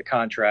of the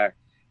contract,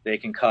 they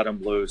can cut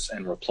them loose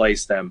and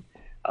replace them,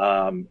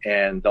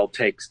 and they'll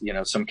take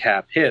some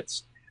cap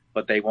hits,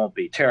 but they won't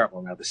be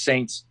terrible. Now the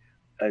Saints,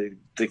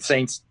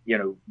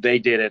 they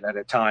did it at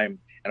a time,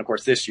 and of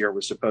course this year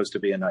was supposed to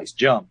be a nice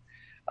jump,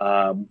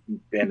 and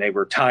they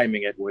were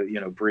timing it with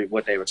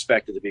what they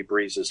expected to be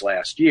Breeze's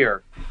last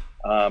year,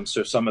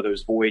 so some of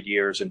those void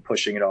years and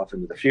pushing it off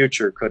into the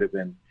future could have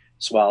been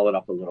swallowed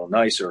up a little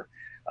nicer,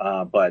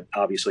 but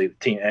obviously the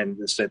team and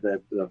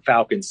the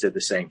Falcons did the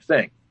same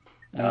thing.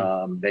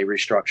 They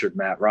restructured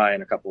Matt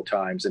Ryan a couple of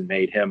times and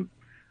made him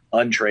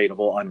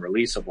untradeable,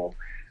 unreleasable.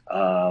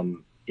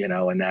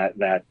 And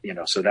that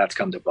so that's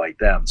come to bite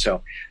them.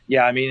 So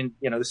yeah, I mean,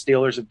 the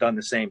Steelers have done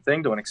the same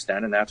thing to an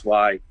extent, and that's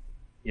why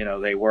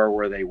they were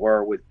where they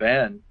were with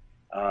Ben,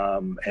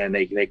 and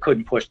they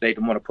couldn't push. They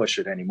didn't want to push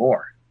it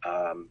anymore.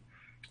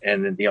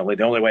 And then the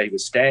only way he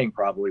was staying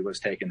probably was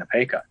taking the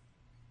pay cut.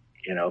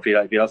 If he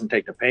doesn't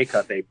take the pay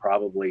cut, they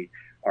probably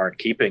aren't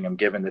keeping him,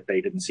 given that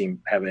they didn't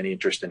seem have any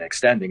interest in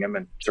extending him,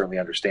 and certainly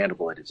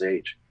understandable at his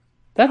age.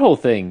 That whole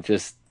thing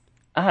just,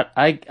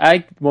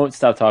 I won't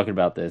stop talking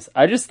about this.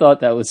 I just thought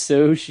that was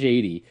so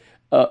shady.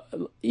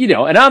 And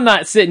I'm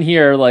not sitting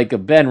here like a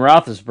Ben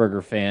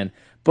Roethlisberger fan,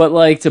 but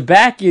like to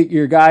back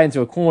your guy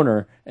into a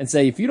corner and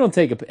say, if you don't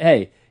take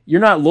you're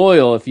not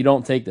loyal if you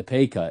don't take the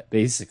pay cut,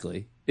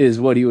 basically.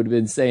 Is what he would have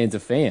been saying to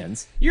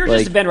fans. You're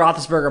just a Ben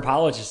Roethlisberger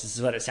apologist,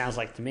 is what it sounds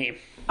like to me.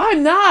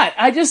 I'm not.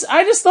 I just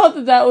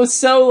thought that was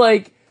so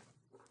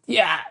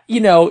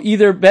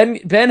either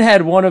Ben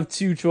had one of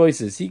two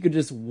choices. He could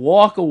just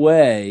walk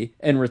away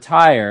and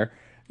retire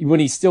when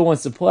he still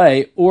wants to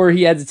play, or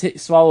he had to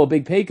swallow a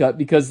big pay cut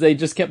because they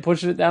just kept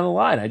pushing it down the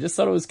line. I just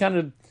thought it was kind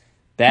of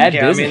bad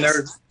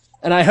business.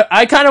 And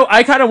I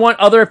kind of want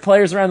other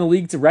players around the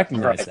league to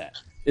recognize that.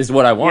 Is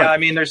what I want. Yeah, I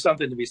mean, there's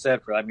something to be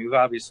said for that. I mean, we've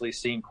obviously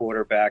seen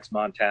quarterbacks,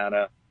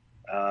 Montana,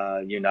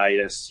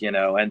 Unitas,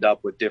 end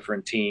up with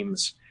different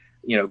teams,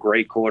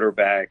 great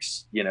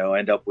quarterbacks,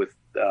 end up with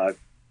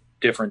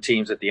different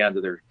teams at the end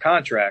of their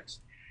contracts.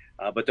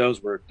 But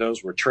those were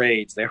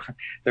trades.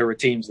 There were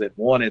teams that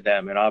wanted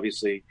them. And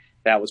obviously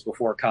that was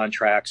before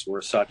contracts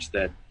were such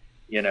that,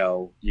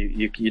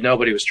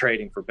 nobody was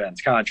trading for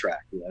Ben's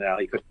contract. Now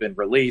he could have been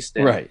released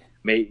and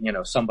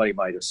somebody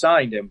might have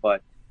signed him,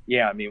 but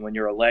yeah, I mean, when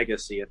you're a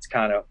legacy, it's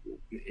kind of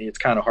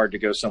hard to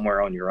go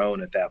somewhere on your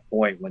own at that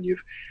point when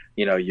you've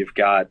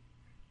got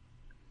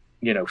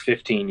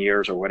 15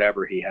 years or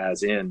whatever he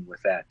has in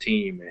with that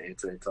team.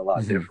 It's a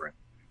lot different.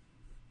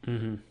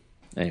 Mm-hmm.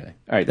 Anyway,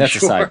 all right, that's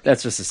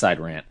that's just a side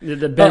rant.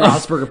 The Ben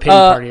Roethlisberger pity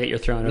party that you're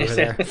throwing over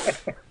there.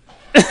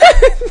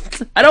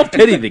 I don't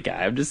pity the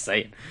guy. I'm just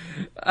saying.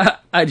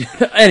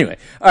 Anyway,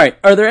 all right.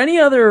 Are there any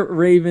other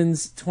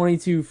Ravens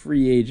 22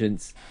 free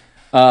agents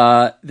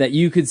that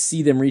you could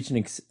see them reach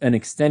an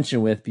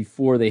extension with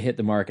before they hit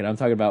the market? I'm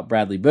talking about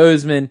Bradley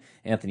Bozeman,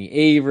 Anthony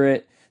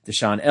Averett,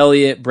 Deshaun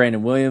Elliott,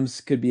 Brandon Williams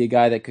could be a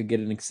guy that could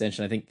get an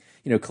extension. I think,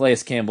 Calais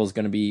Campbell is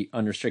going to be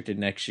unrestricted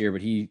next year,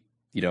 but he,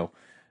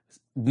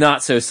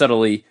 not so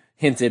subtly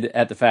hinted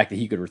at the fact that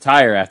he could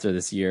retire after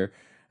this year,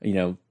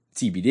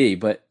 TBD.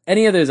 But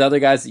any of those other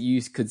guys that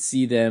you could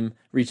see them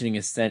reaching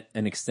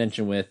an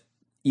extension with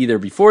either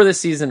before this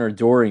season or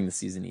during the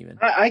season even?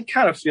 I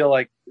kind of feel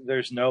like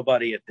there's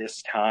nobody at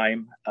this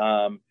time.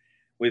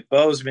 With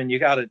Bozeman, you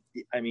got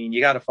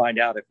to find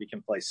out if he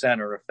can play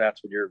center, if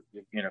that's what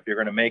if you're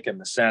going to make him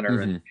the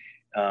center.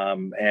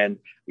 Mm-hmm.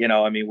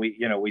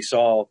 We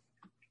saw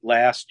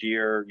last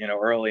year,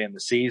 early in the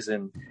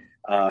season,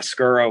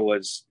 Skura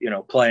was,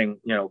 playing,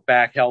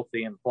 back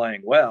healthy and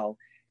playing well.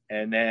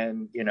 And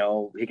then,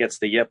 he gets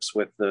the yips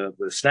with the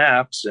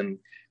snaps, and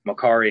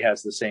Makari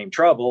has the same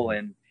trouble.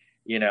 And,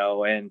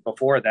 and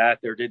before that,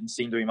 there didn't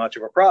seem to be much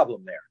of a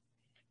problem there.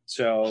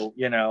 So,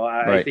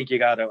 I think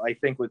I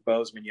think with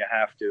Bozeman, you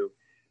have to,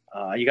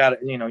 you got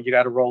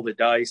to roll the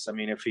dice. I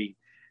mean, if he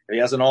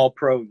has an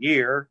all-pro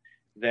year,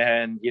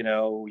 then, you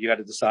got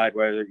to decide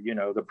whether,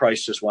 the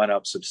price just went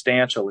up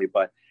substantially.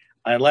 But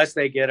unless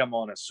they get him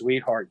on a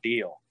sweetheart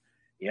deal,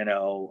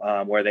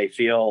 where they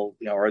feel,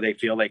 or they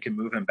feel they can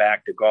move him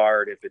back to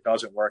guard if it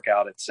doesn't work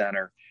out at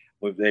center,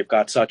 they've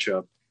got such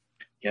a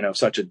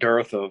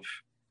dearth of,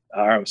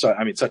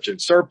 such a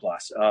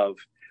surplus of,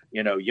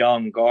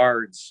 young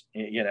guards,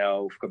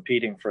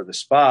 competing for the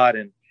spot.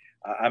 And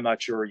I'm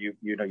not sure you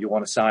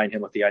want to sign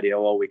him with the idea,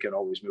 we can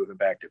always move him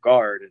back to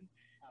guard. And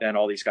then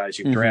all these guys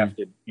you've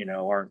drafted,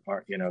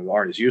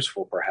 aren't as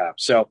useful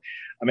perhaps. So,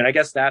 I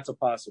guess that's a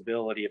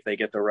possibility if they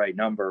get the right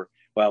number.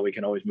 Well, we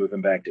can always move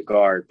him back to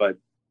guard, but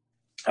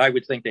I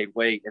would think they'd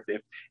wait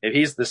if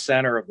he's the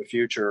center of the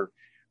future.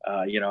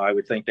 I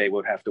would think they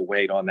would have to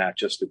wait on that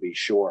just to be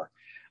sure.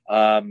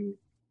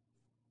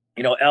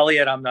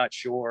 Elliott, I'm not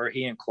sure.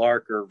 He and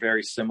Clark are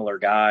very similar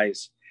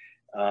guys.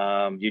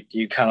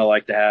 You kind of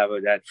like to have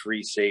that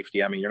free safety.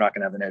 You're not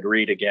going to have an Ed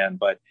Reed again,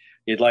 but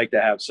you'd like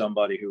to have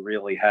somebody who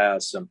really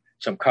has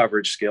some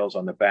coverage skills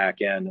on the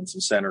back end and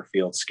some center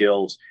field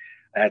skills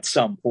at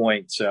some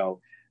point. So,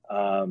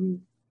 I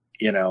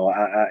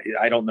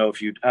don't know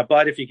if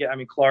but if you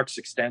get, Clark's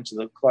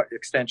extension,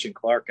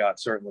 Clark got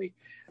certainly,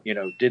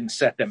 didn't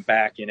set them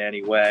back in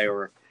any way,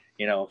 or,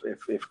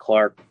 if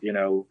Clark,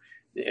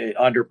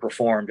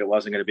 underperformed, it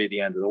wasn't going to be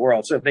the end of the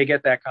world. So if they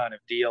get that kind of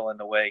deal, in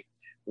the way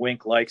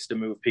Wink likes to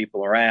move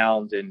people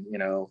around and,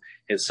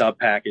 his sub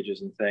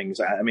packages and things,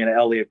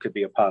 Elliott could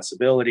be a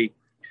possibility.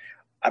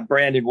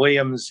 Brandon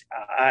Williams,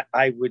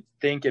 I would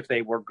think if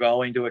they were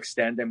going to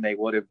extend him, they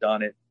would have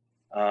done it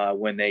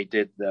when they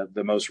did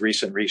the most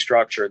recent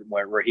restructure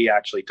where he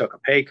actually took a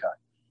pay cut.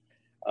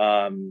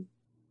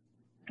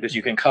 Because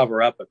you can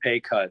cover up a pay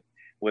cut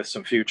with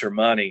some future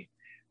money.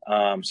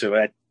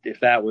 If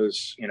that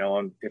was,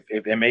 and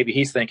maybe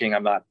he's thinking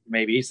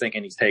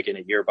he's taking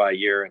it year by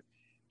year and,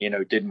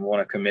 didn't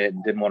want to commit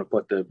and didn't want to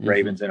put the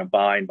Ravens in a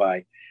bind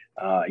by,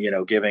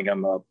 giving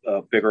him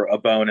a bigger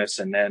bonus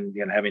and then,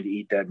 having to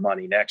eat that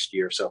money next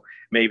year. So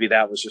maybe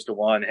that was just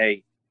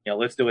hey,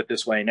 let's do it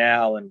this way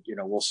now. And,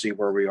 we'll see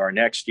where we are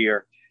next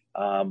year.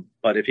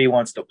 But if he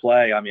wants to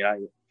play, I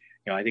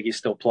think he's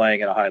still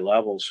playing at a high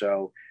level.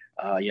 So,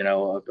 a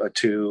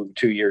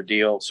 2-year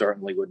deal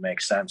certainly would make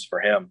sense for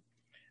him.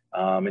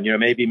 And,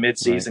 maybe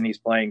mid-season he's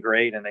playing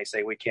great and they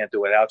say, we can't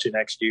do without you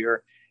next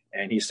year.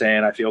 And he's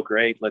saying, I feel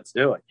great. Let's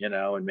do it,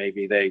 and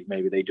maybe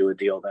they do a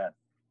deal then.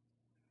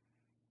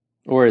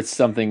 Or it's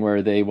something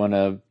where they want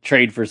to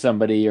trade for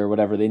somebody or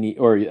whatever they need,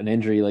 or an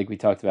injury like we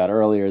talked about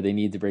earlier. They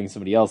need to bring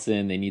somebody else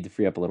in. They need to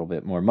free up a little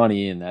bit more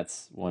money. And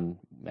that's one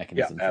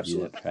mechanism to do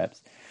that,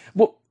 perhaps.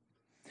 Well,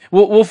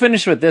 we'll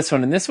finish with this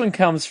one. And this one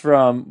comes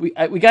from, we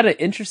got an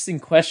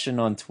interesting question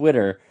on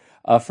Twitter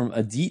from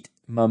Adit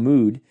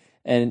Mahmood.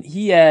 And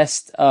he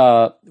asked,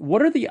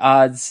 what are the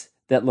odds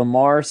that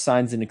Lamar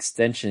signs an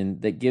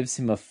extension that gives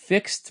him a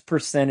fixed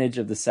percentage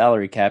of the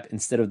salary cap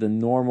instead of the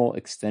normal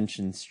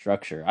extension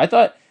structure?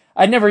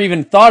 I'd never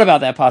even thought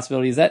about that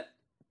possibility. Is that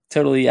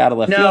totally out of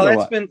left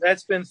field? No,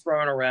 that's been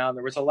thrown around.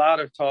 There was a lot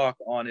of talk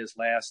on his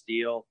last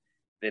deal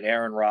that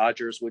Aaron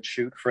Rodgers would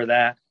shoot for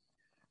that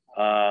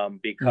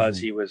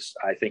because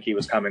I think he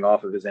was coming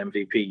off of his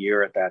MVP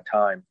year at that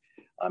time.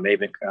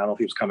 Maybe, I don't know if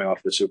he was coming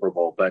off the Super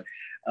Bowl, but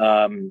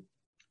I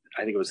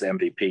think it was the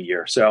MVP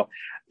year. So,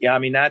 yeah,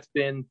 that's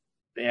been,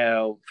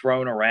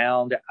 thrown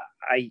around.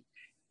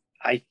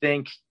 I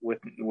think with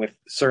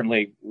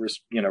certainly,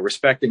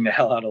 respecting the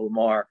hell out of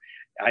Lamar,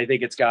 I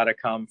think it's got to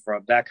come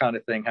from that kind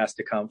of thing. Has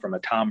to come from a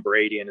Tom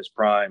Brady in his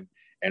prime,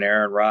 and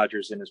Aaron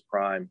Rodgers in his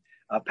prime,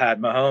 Pat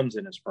Mahomes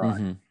in his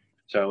prime. Mm-hmm.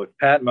 So if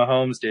Pat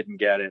Mahomes didn't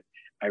get it,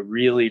 I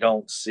really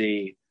don't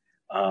see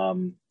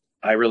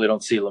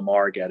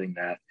Lamar getting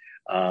that.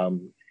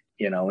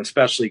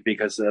 Especially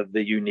because of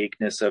the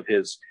uniqueness of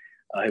his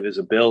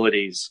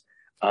abilities,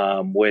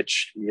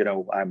 which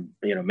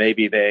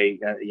maybe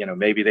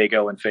they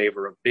go in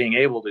favor of being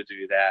able to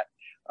do that.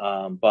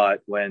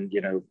 But when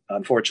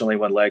unfortunately,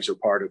 when legs are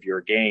part of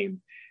your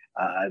game,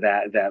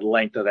 that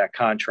length of that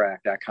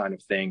contract, that kind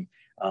of thing,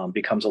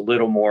 becomes a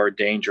little more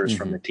dangerous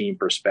from the team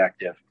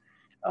perspective.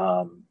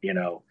 I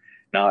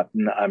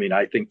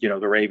think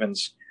the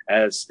Ravens,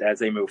 as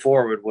they move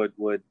forward,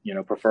 would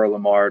prefer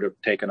Lamar to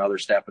take another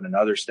step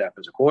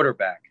as a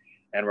quarterback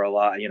and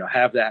rely,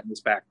 have that in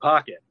his back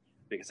pocket,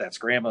 because that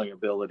scrambling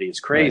ability is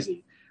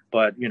crazy.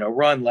 Right. But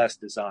run less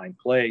design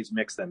plays,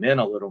 mix them in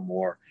a little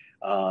more.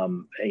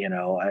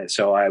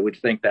 So I would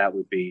think that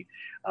would be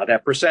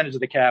that percentage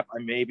of the cap.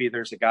 Maybe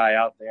there's a guy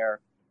out there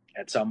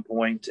at some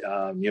point.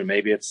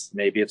 Maybe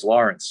it's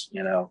Lawrence.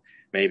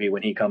 Maybe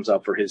when he comes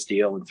up for his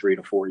deal in 3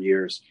 to 4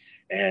 years.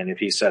 And if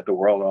he set the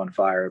world on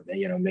fire,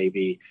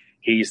 maybe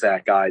he's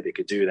that guy that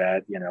could do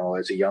that.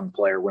 As a young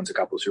player, wins a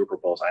couple of Super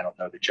Bowls. I don't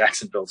know that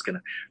Jacksonville's going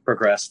to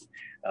progress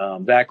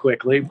that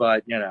quickly,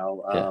 but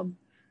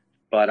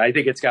but I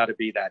think it's got to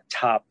be that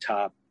top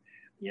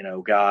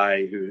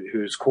guy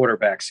whose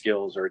quarterback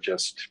skills are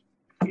just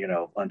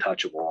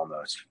untouchable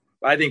almost.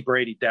 I think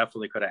Brady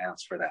definitely could have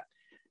asked for that.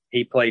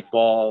 He played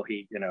ball.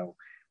 He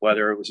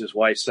whether it was his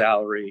wife's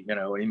salary,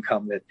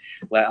 income that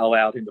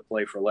allowed him to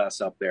play for less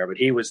up there. But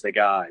he was the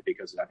guy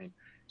because,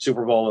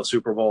 Super Bowl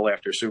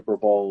after Super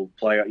Bowl,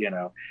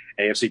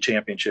 AFC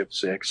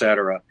championships, et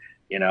cetera.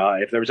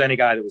 If there was any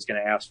guy that was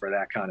going to ask for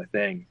that kind of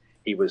thing,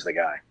 he was the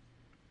guy.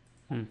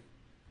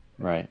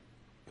 Right.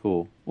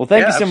 Cool. Well,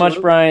 thank you so absolutely.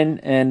 much, Brian.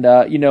 And,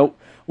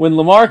 when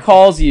Lamar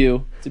calls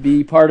you to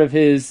be part of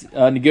his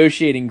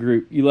negotiating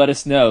group, you let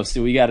us know.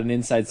 So we got an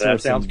inside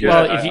source. That sounds good.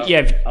 Well,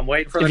 I'm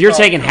waiting for if you're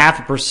taking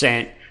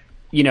 0.5%,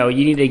 you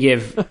need to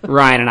give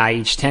Ryan and I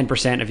each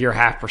 10% of your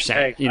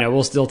 0.5%. Hey,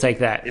 we'll still take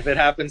that. If it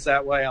happens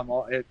that way, I'm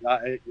all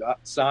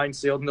signed,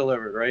 sealed, and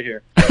delivered right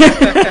here.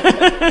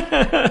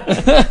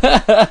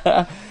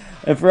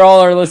 And for all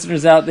our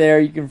listeners out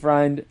there, you can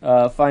find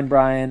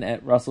Brian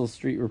at Russell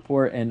Street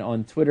Report and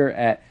on Twitter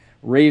at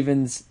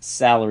Ravens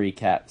Salary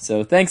Cap.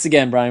 So thanks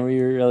again, Brian. We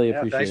really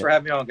appreciate it. Thanks for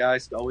having me on,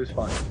 guys. Always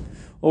fun.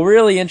 Well,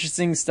 really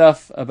interesting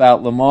stuff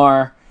about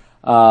Lamar.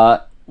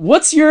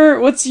 What's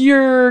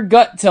your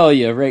gut tell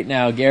you right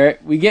now,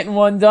 Garrett? We getting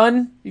one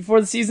done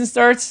before the season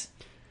starts?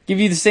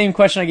 Give you the same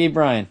question I gave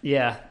Brian.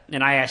 Yeah,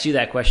 and I asked you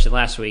that question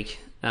last week.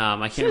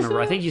 I can't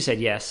remember. I think you said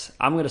yes.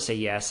 I'm going to say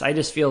yes. I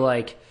just feel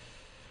like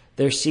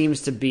there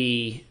seems to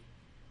be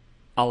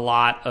a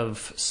lot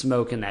of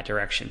smoke in that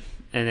direction.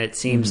 And it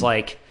seems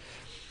like,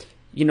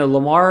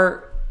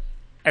 Lamar,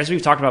 as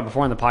we've talked about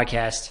before on the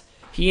podcast,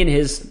 he and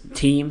his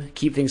team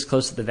keep things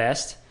close to the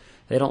vest.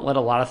 They don't let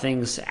a lot of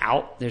things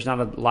out. There's not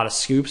a lot of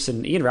scoops.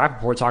 And Ian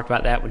Rappaport talked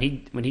about that when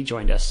he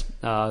joined us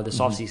this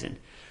offseason.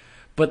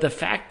 But the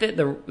fact that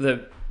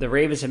the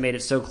Ravens have made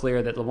it so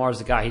clear that Lamar's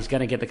the guy, he's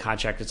going to get the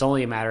contract. It's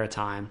only a matter of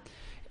time.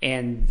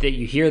 And that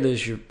you hear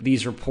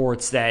these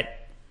reports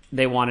that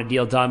they want a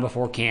deal done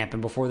before camp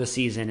and before the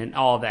season and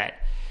all of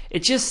that. It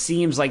just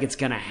seems like it's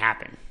going to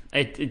happen.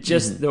 It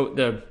just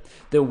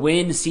the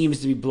wind seems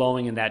to be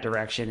blowing in that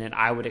direction, and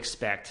I would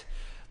expect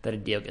that a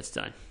deal gets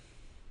done.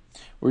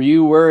 Were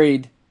you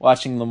worried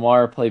watching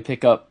Lamar play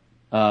pickup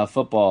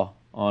football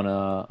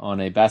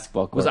on a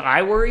basketball court? Was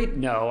I worried?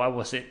 No, I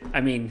wasn't. I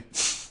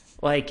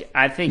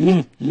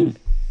think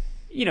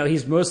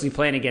he's mostly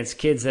playing against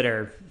kids that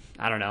are,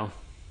 I don't know,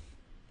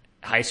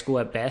 high school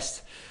at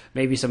best.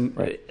 Maybe some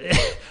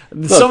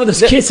some of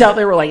those kids out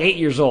there were like 8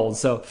 years old.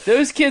 So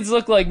those kids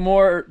look like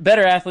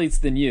better athletes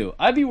than you.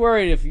 I'd be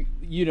worried if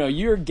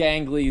you're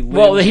gangly,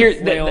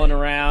 flailing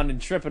around and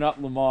tripping up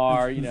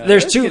Lamar.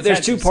 There's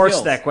two parts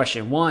to that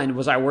question. One,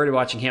 was I worried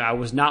watching him? I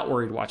was not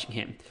worried watching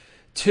him.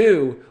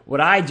 Two, would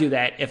I do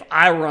that if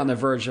I were on the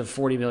verge of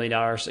 $40 million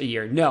a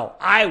year? No,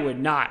 I would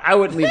not. I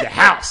wouldn't leave the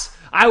house.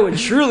 I would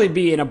truly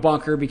be in a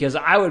bunker because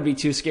I would be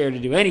too scared to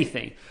do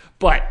anything.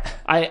 But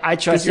I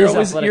trust his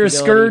athletic ability. You're a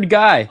scared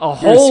guy. A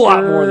whole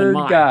lot more than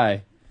mine.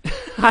 Guy.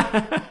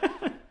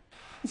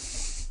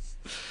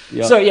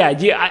 Yep. So, yeah,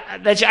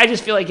 I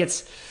just feel like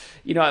it's,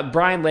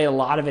 Brian laid a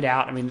lot of it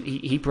out. I mean,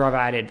 he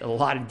provided a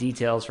lot of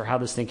details for how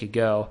this thing could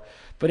go.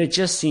 But it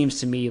just seems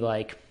to me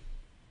like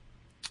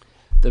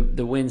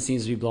the wind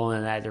seems to be blowing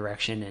in that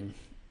direction, and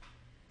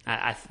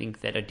I think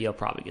that a deal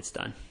probably gets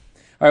done.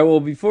 All right, well,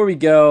 before we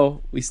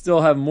go, we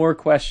still have more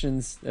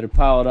questions that have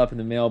piled up in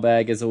the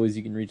mailbag. As always,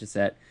 you can reach us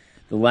at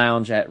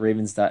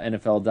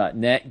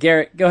thelounge@ravens.nfl.net.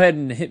 Garrett, go ahead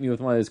and hit me with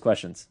one of those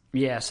questions.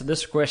 Yeah, so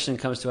this question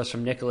comes to us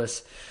from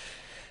Nicholas.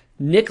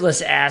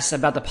 Nicholas asks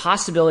about the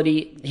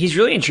possibility, he's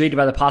really intrigued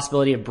about the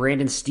possibility of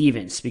Brandon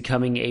Stevens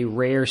becoming a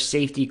rare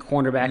safety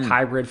cornerback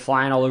hybrid,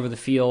 flying all over the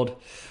field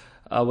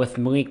with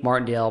Malik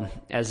Martindale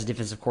as the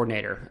defensive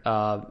coordinator.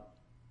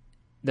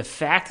 the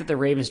fact that the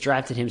Ravens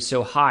drafted him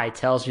so high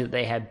tells me that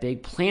they had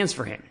big plans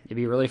for him. It'd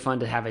be really fun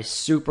to have a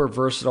super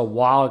versatile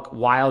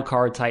wild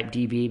card type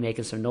DB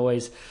making some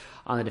noise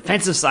on the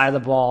defensive side of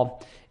the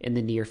ball in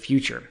the near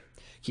future.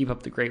 Keep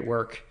up the great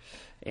work.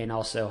 And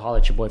also, holler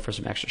at your boy for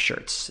some extra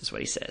shirts, is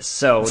what he says.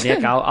 So,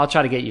 Nick, I'll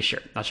try to get you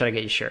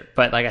a shirt.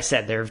 But like I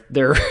said,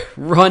 they're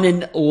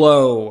running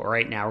low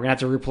right now. We're going to have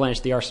to replenish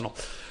the arsenal.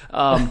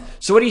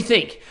 So what do you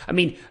think? I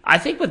mean, I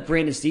think with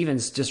Brandon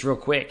Stephens, just real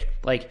quick,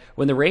 like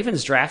when the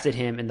Ravens drafted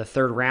him in the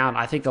 3rd round,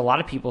 I think a lot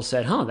of people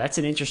said, that's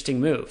an interesting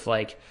move.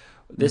 Like,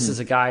 this is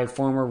a guy,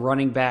 former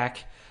running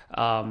back,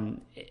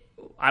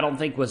 I don't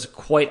think was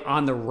quite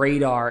on the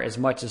radar as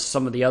much as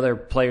some of the other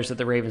players that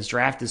the Ravens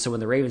drafted. So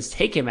when the Ravens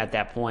take him at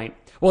that point,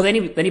 well, then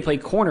he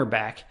played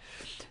cornerback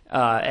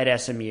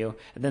at SMU,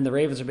 and then the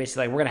Ravens are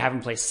basically like, we're going to have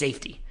him play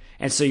safety.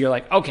 And so you're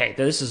like, okay,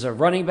 this is a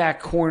running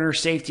back, corner,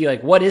 safety.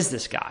 Like, what is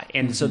this guy?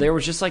 And so there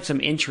was just like some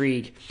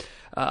intrigue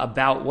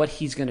about what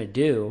he's going to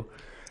do.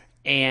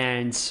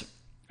 And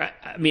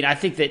I mean, I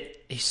think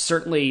that he's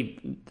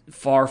certainly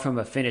far from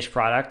a finished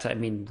product. I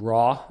mean,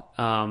 raw,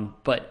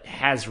 but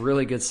has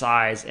really good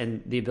size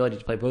and the ability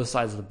to play both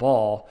sides of the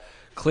ball.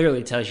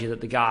 Clearly tells you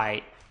that the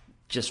guy,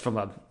 just from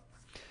a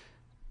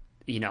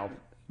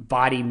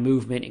body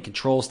movement and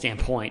control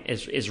standpoint,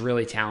 is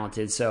really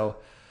talented. So,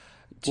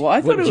 well,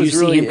 I thought did you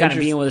see him kind of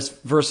being with this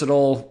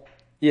versatile,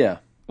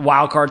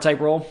 wild card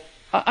type role?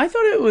 I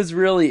thought it was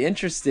really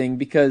interesting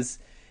because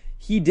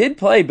he did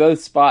play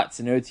both spots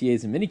in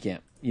OTAs and minicamp.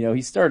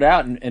 He started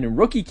out in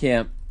rookie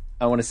camp.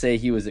 I want to say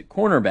he was at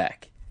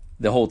cornerback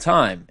the whole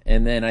time.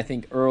 And then I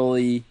think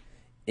early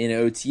in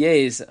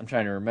OTAs, I'm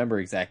trying to remember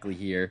exactly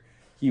here,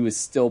 he was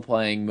still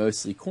playing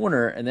mostly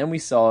corner. And then we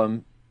saw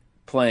him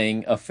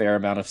playing a fair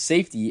amount of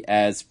safety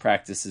as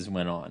practices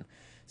went on.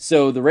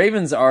 So the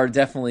Ravens are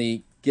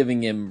definitely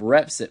giving him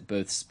reps at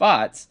both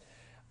spots.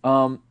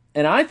 And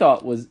I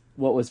thought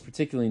what was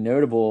particularly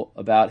notable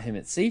about him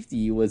at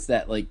safety was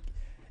that, like,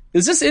 it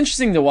was just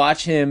interesting to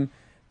watch him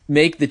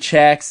make the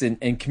checks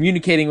and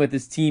communicating with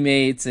his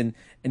teammates and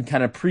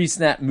kind of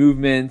pre-snap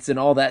movements and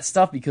all that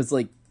stuff because,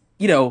 like,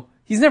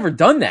 he's never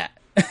done that.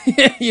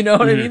 You know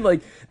what I mean?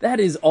 Like,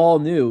 that is all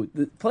new.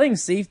 Playing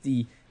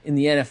safety in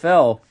the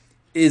NFL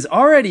is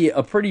already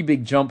a pretty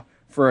big jump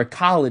for a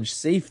college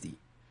safety,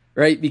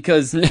 right?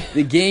 Because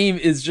the game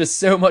is just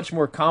so much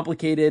more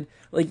complicated.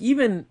 Like,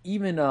 even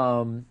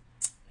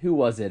who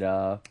was it?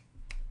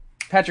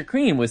 Patrick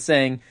Queen was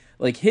saying,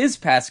 like, his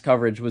pass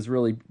coverage was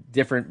really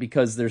different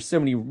because there's so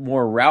many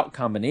more route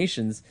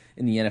combinations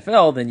in the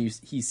NFL than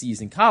he sees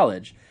in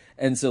college.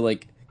 And so,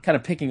 like, kind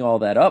of picking all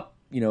that up,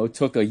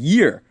 took a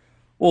year.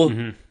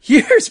 Well,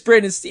 here's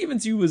Brandon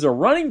Stephens, who was a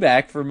running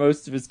back for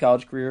most of his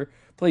college career,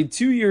 played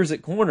 2 years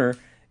at corner,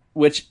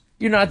 which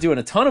you're not doing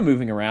a ton of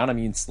moving around. I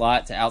mean,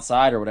 slot to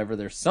outside or whatever,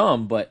 there's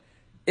some, but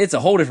it's a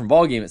whole different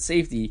ballgame at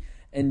safety.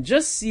 And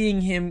just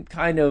seeing him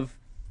kind of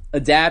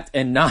adapt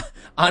and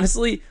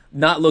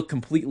not look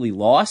completely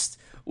lost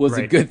was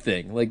a good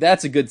thing. Like,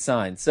 that's a good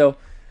sign. So,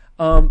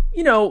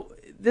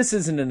 this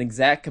isn't an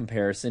exact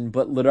comparison,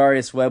 but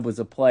Ladarius Webb was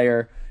a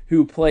player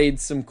who played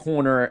some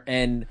corner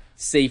and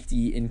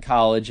safety in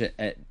college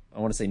at I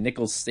want to say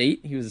Nicholls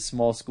State. He was a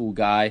small school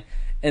guy,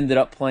 ended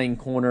up playing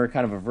corner,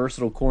 kind of a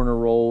versatile corner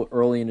role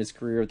early in his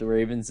career at the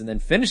Ravens, and then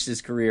finished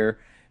his career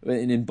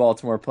in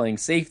Baltimore playing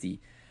safety.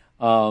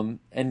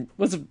 And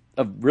was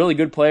a really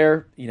good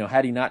player.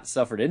 Had he not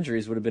suffered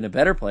injuries, would have been a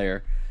better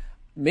player.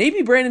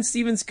 Maybe Brandon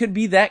Stephens could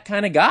be that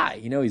kind of guy.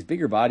 He's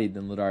bigger bodied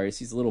than Ladarius.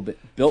 He's a little bit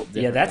built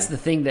differently. Yeah, that's the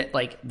thing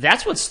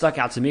that's what stuck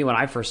out to me when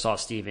I first saw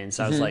Stephens.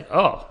 I was like,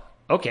 oh,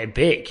 okay,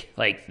 big.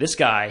 Like, this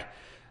guy,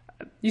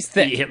 he's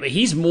thick.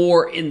 He's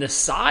more in the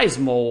size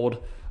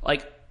mold,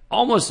 like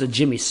almost a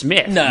Jimmy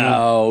Smith.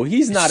 No,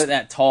 he's not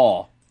that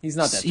tall. He's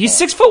not that tall. He's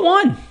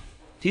 6'1".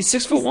 He's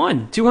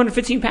 6'1",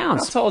 215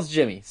 pounds. How tall is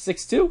Jimmy?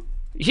 6'2"?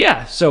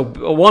 Yeah, so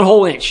one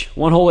whole inch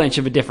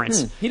of a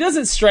difference. He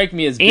doesn't strike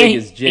me as big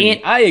as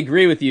Jimmy. I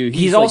agree with you.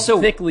 He's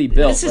also thickly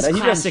built.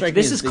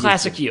 This is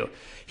classic you.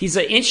 He's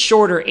an inch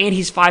shorter and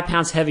he's 5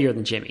 pounds heavier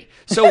than Jimmy.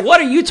 So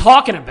what are you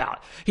talking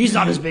about? He's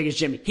not as big as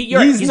Jimmy.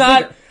 He's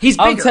not. Bigger. He's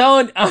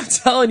bigger. I'm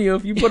telling you,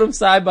 if you put him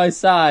side by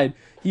side,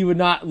 he would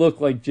not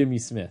look like Jimmy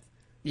Smith.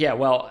 Yeah,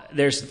 well,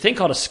 there's a thing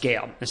called a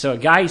scale. And so a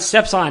guy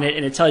steps on it,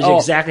 and it tells you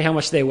exactly how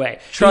much they weigh.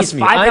 Trust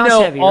me, I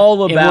know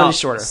all about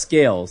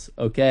scales,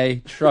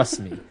 okay? Trust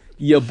me.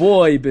 Your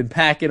boy been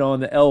packing on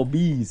the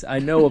LBs. I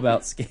know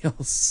about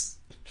scales.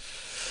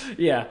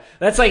 Yeah,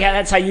 that's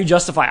how you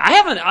justify.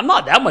 I'm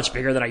not that much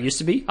bigger than I used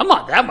to be. I'm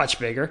not that much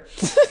bigger.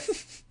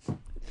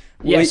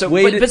 Weight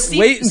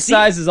and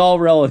size is all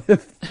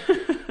relative.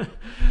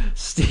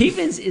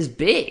 Stephens is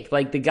big.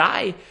 Like, the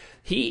guy,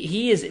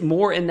 he is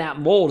more in that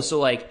mold. So,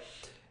 like,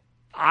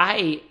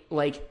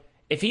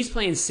 if he's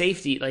playing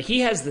safety, like, he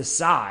has the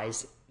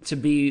size to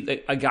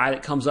be a guy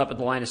that comes up at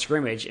the line of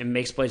scrimmage and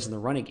makes plays in the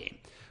running game.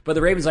 But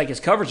the Ravens like his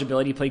coverage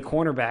ability. He played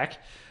cornerback,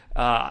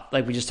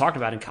 like we just talked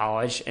about in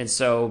college, and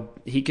so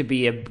he could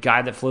be a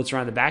guy that floats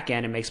around the back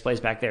end and makes plays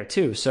back there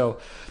too. So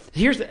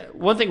here's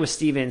one thing with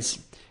Stephens.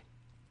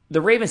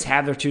 the Ravens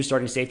have their 2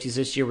 starting safeties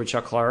this year with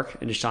Chuck Clark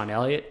and Deshaun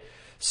Elliott.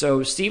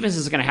 So Stevens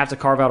is going to have to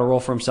carve out a role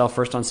for himself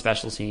first on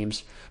special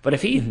teams. But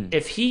if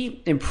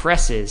he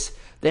impresses,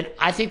 then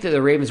I think that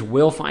the Ravens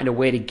will find a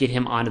way to get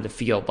him onto the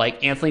field,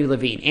 like Anthony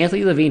Levine.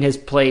 Anthony Levine has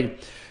played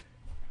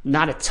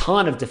not a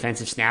ton of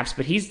defensive snaps,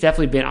 but he's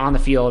definitely been on the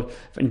field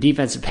in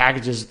defensive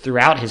packages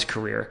throughout his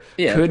career.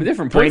 Yeah, at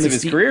different points of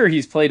his career,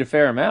 he's played a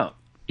fair amount.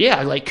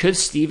 Yeah, like could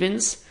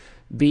Stevens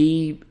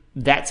be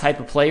that type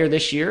of player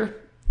this year?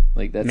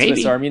 Like that Maybe.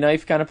 Swiss Army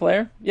knife kind of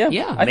player?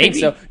 Yeah, I think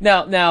so.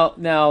 Now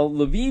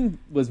Levine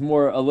was a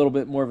little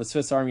bit more of a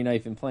Swiss Army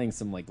knife in playing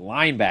some like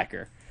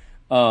linebacker.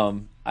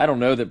 I don't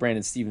know that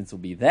Brandon Stevens will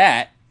be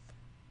that,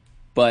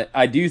 but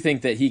I do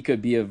think that he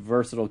could be a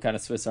versatile kind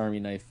of Swiss Army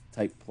knife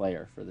type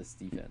player for this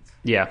defense.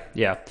 Yeah.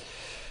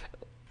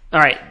 All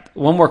right,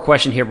 one more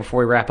question here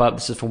before we wrap up.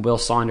 This is from Will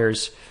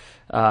Saunders.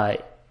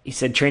 He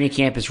said training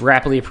camp is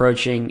rapidly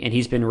approaching, and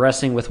he's been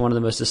wrestling with one of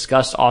the most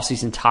discussed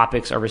offseason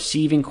topics, our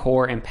receiving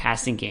core and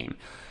passing game.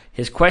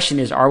 His question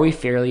is, are we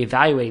fairly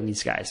evaluating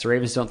these guys? The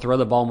Ravens don't throw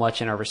the ball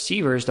much, and our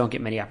receivers don't get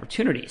many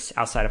opportunities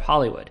outside of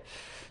Hollywood.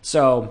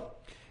 So,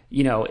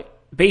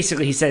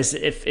 basically he says,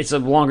 if it's a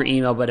longer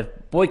email, but if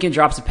Boykin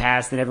drops a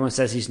pass, then everyone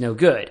says he's no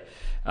good.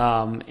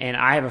 And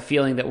I have a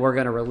feeling that we're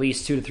going to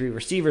release 2 to 3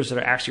 receivers that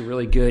are actually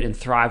really good and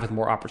thrive with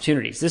more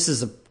opportunities. This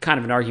is a kind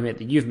of an argument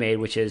that you've made,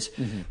 which is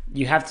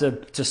you have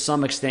to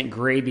some extent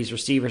grade these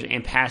receivers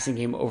and passing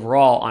game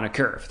overall on a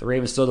curve. The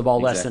Ravens throw the ball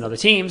less than other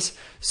teams.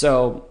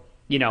 So,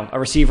 a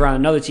receiver on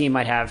another team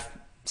might have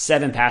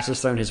 7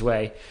 passes thrown his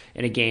way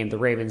in a game. The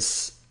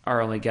Ravens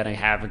are only going to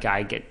have a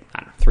guy get,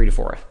 3 to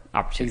 4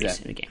 opportunities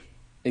in a game.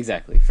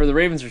 Exactly. For the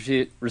Ravens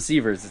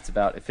receivers, it's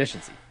about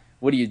efficiency.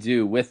 What do you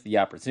do with the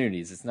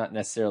opportunities? It's not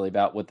necessarily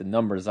about what the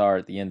numbers are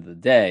at the end of the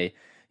day,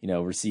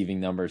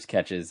 receiving numbers,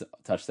 catches,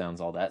 touchdowns,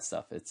 all that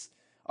stuff. It's,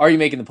 are you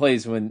making the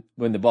plays when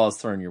the ball is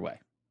thrown your way?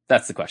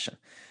 That's the question.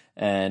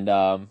 And,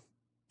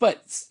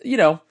 but,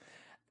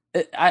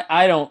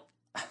 I don't,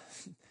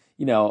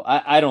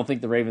 I don't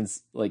think the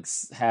Ravens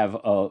have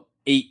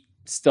 8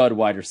 stud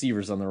wide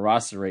receivers on their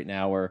roster right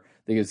now, where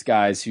those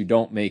guys who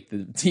don't make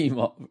the team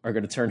are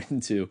going to turn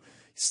into,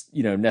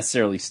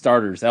 necessarily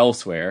starters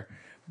elsewhere.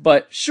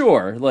 But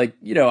sure,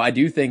 I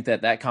do think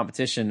that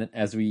competition,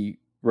 as I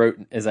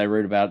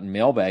wrote about in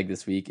Mailbag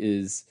this week,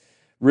 is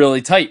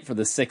really tight for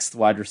the 6th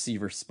wide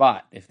receiver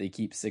spot if they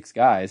keep 6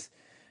 guys,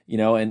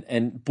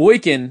 and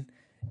Boykin,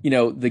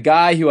 the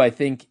guy who I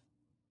think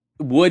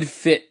would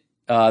fit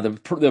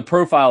the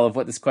profile of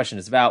what this question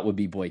is about would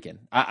be Boykin.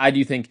 I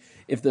do think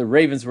if the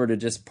Ravens were to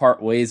just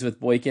part ways with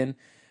Boykin,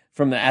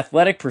 from the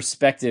athletic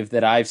perspective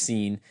that I've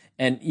seen,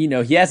 and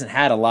he hasn't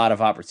had a lot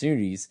of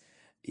opportunities,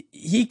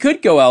 he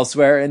could go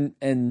elsewhere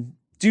and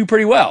do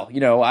pretty well.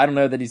 I don't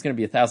know that he's going to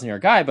be a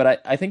 1,000-yard guy,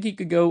 but I think he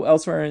could go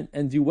elsewhere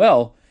and do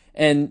well.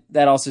 And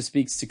that also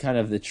speaks to kind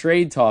of the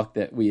trade talk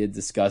that we had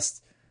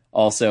discussed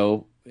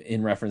also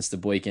in reference to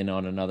Boykin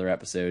on another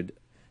episode.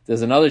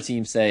 Does another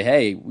team say,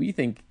 hey, we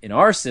think in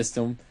our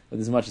system,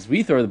 with as much as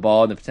we throw the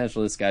ball and the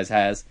potential this guy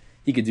has,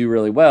 he could do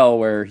really well,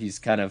 where he's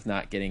kind of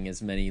not getting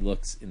as many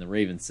looks in the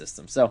Ravens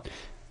system. So,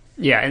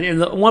 yeah,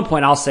 and the one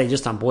point I'll say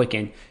just on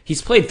Boykin,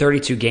 he's played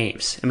 32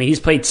 games. I mean, he's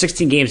played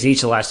 16 games in each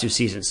of the last 2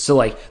 seasons.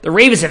 So, the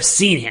Ravens have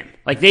seen him.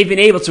 They've been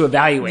able to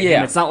evaluate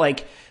him. It's not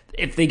like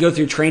if they go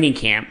through training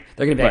camp,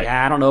 they're going to be like,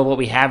 I don't know what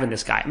we have in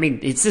this guy. I mean,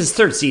 it's his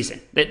 3rd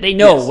season. They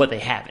know what they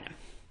have in him.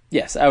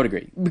 Yes, I would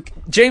agree.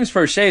 James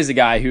Prochet is a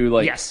guy who,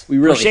 we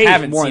really Prochet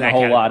haven't seen a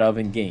whole lot of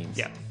in games.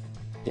 Yeah.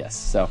 Yes,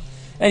 so...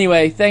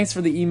 Anyway, thanks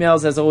for the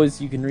emails. As always,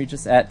 you can reach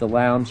us at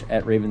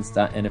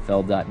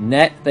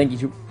thelounge@ravens.nfl.net.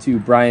 Thank you to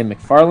Brian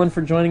McFarland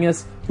for joining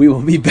us. We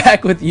will be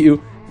back with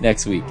you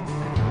next week.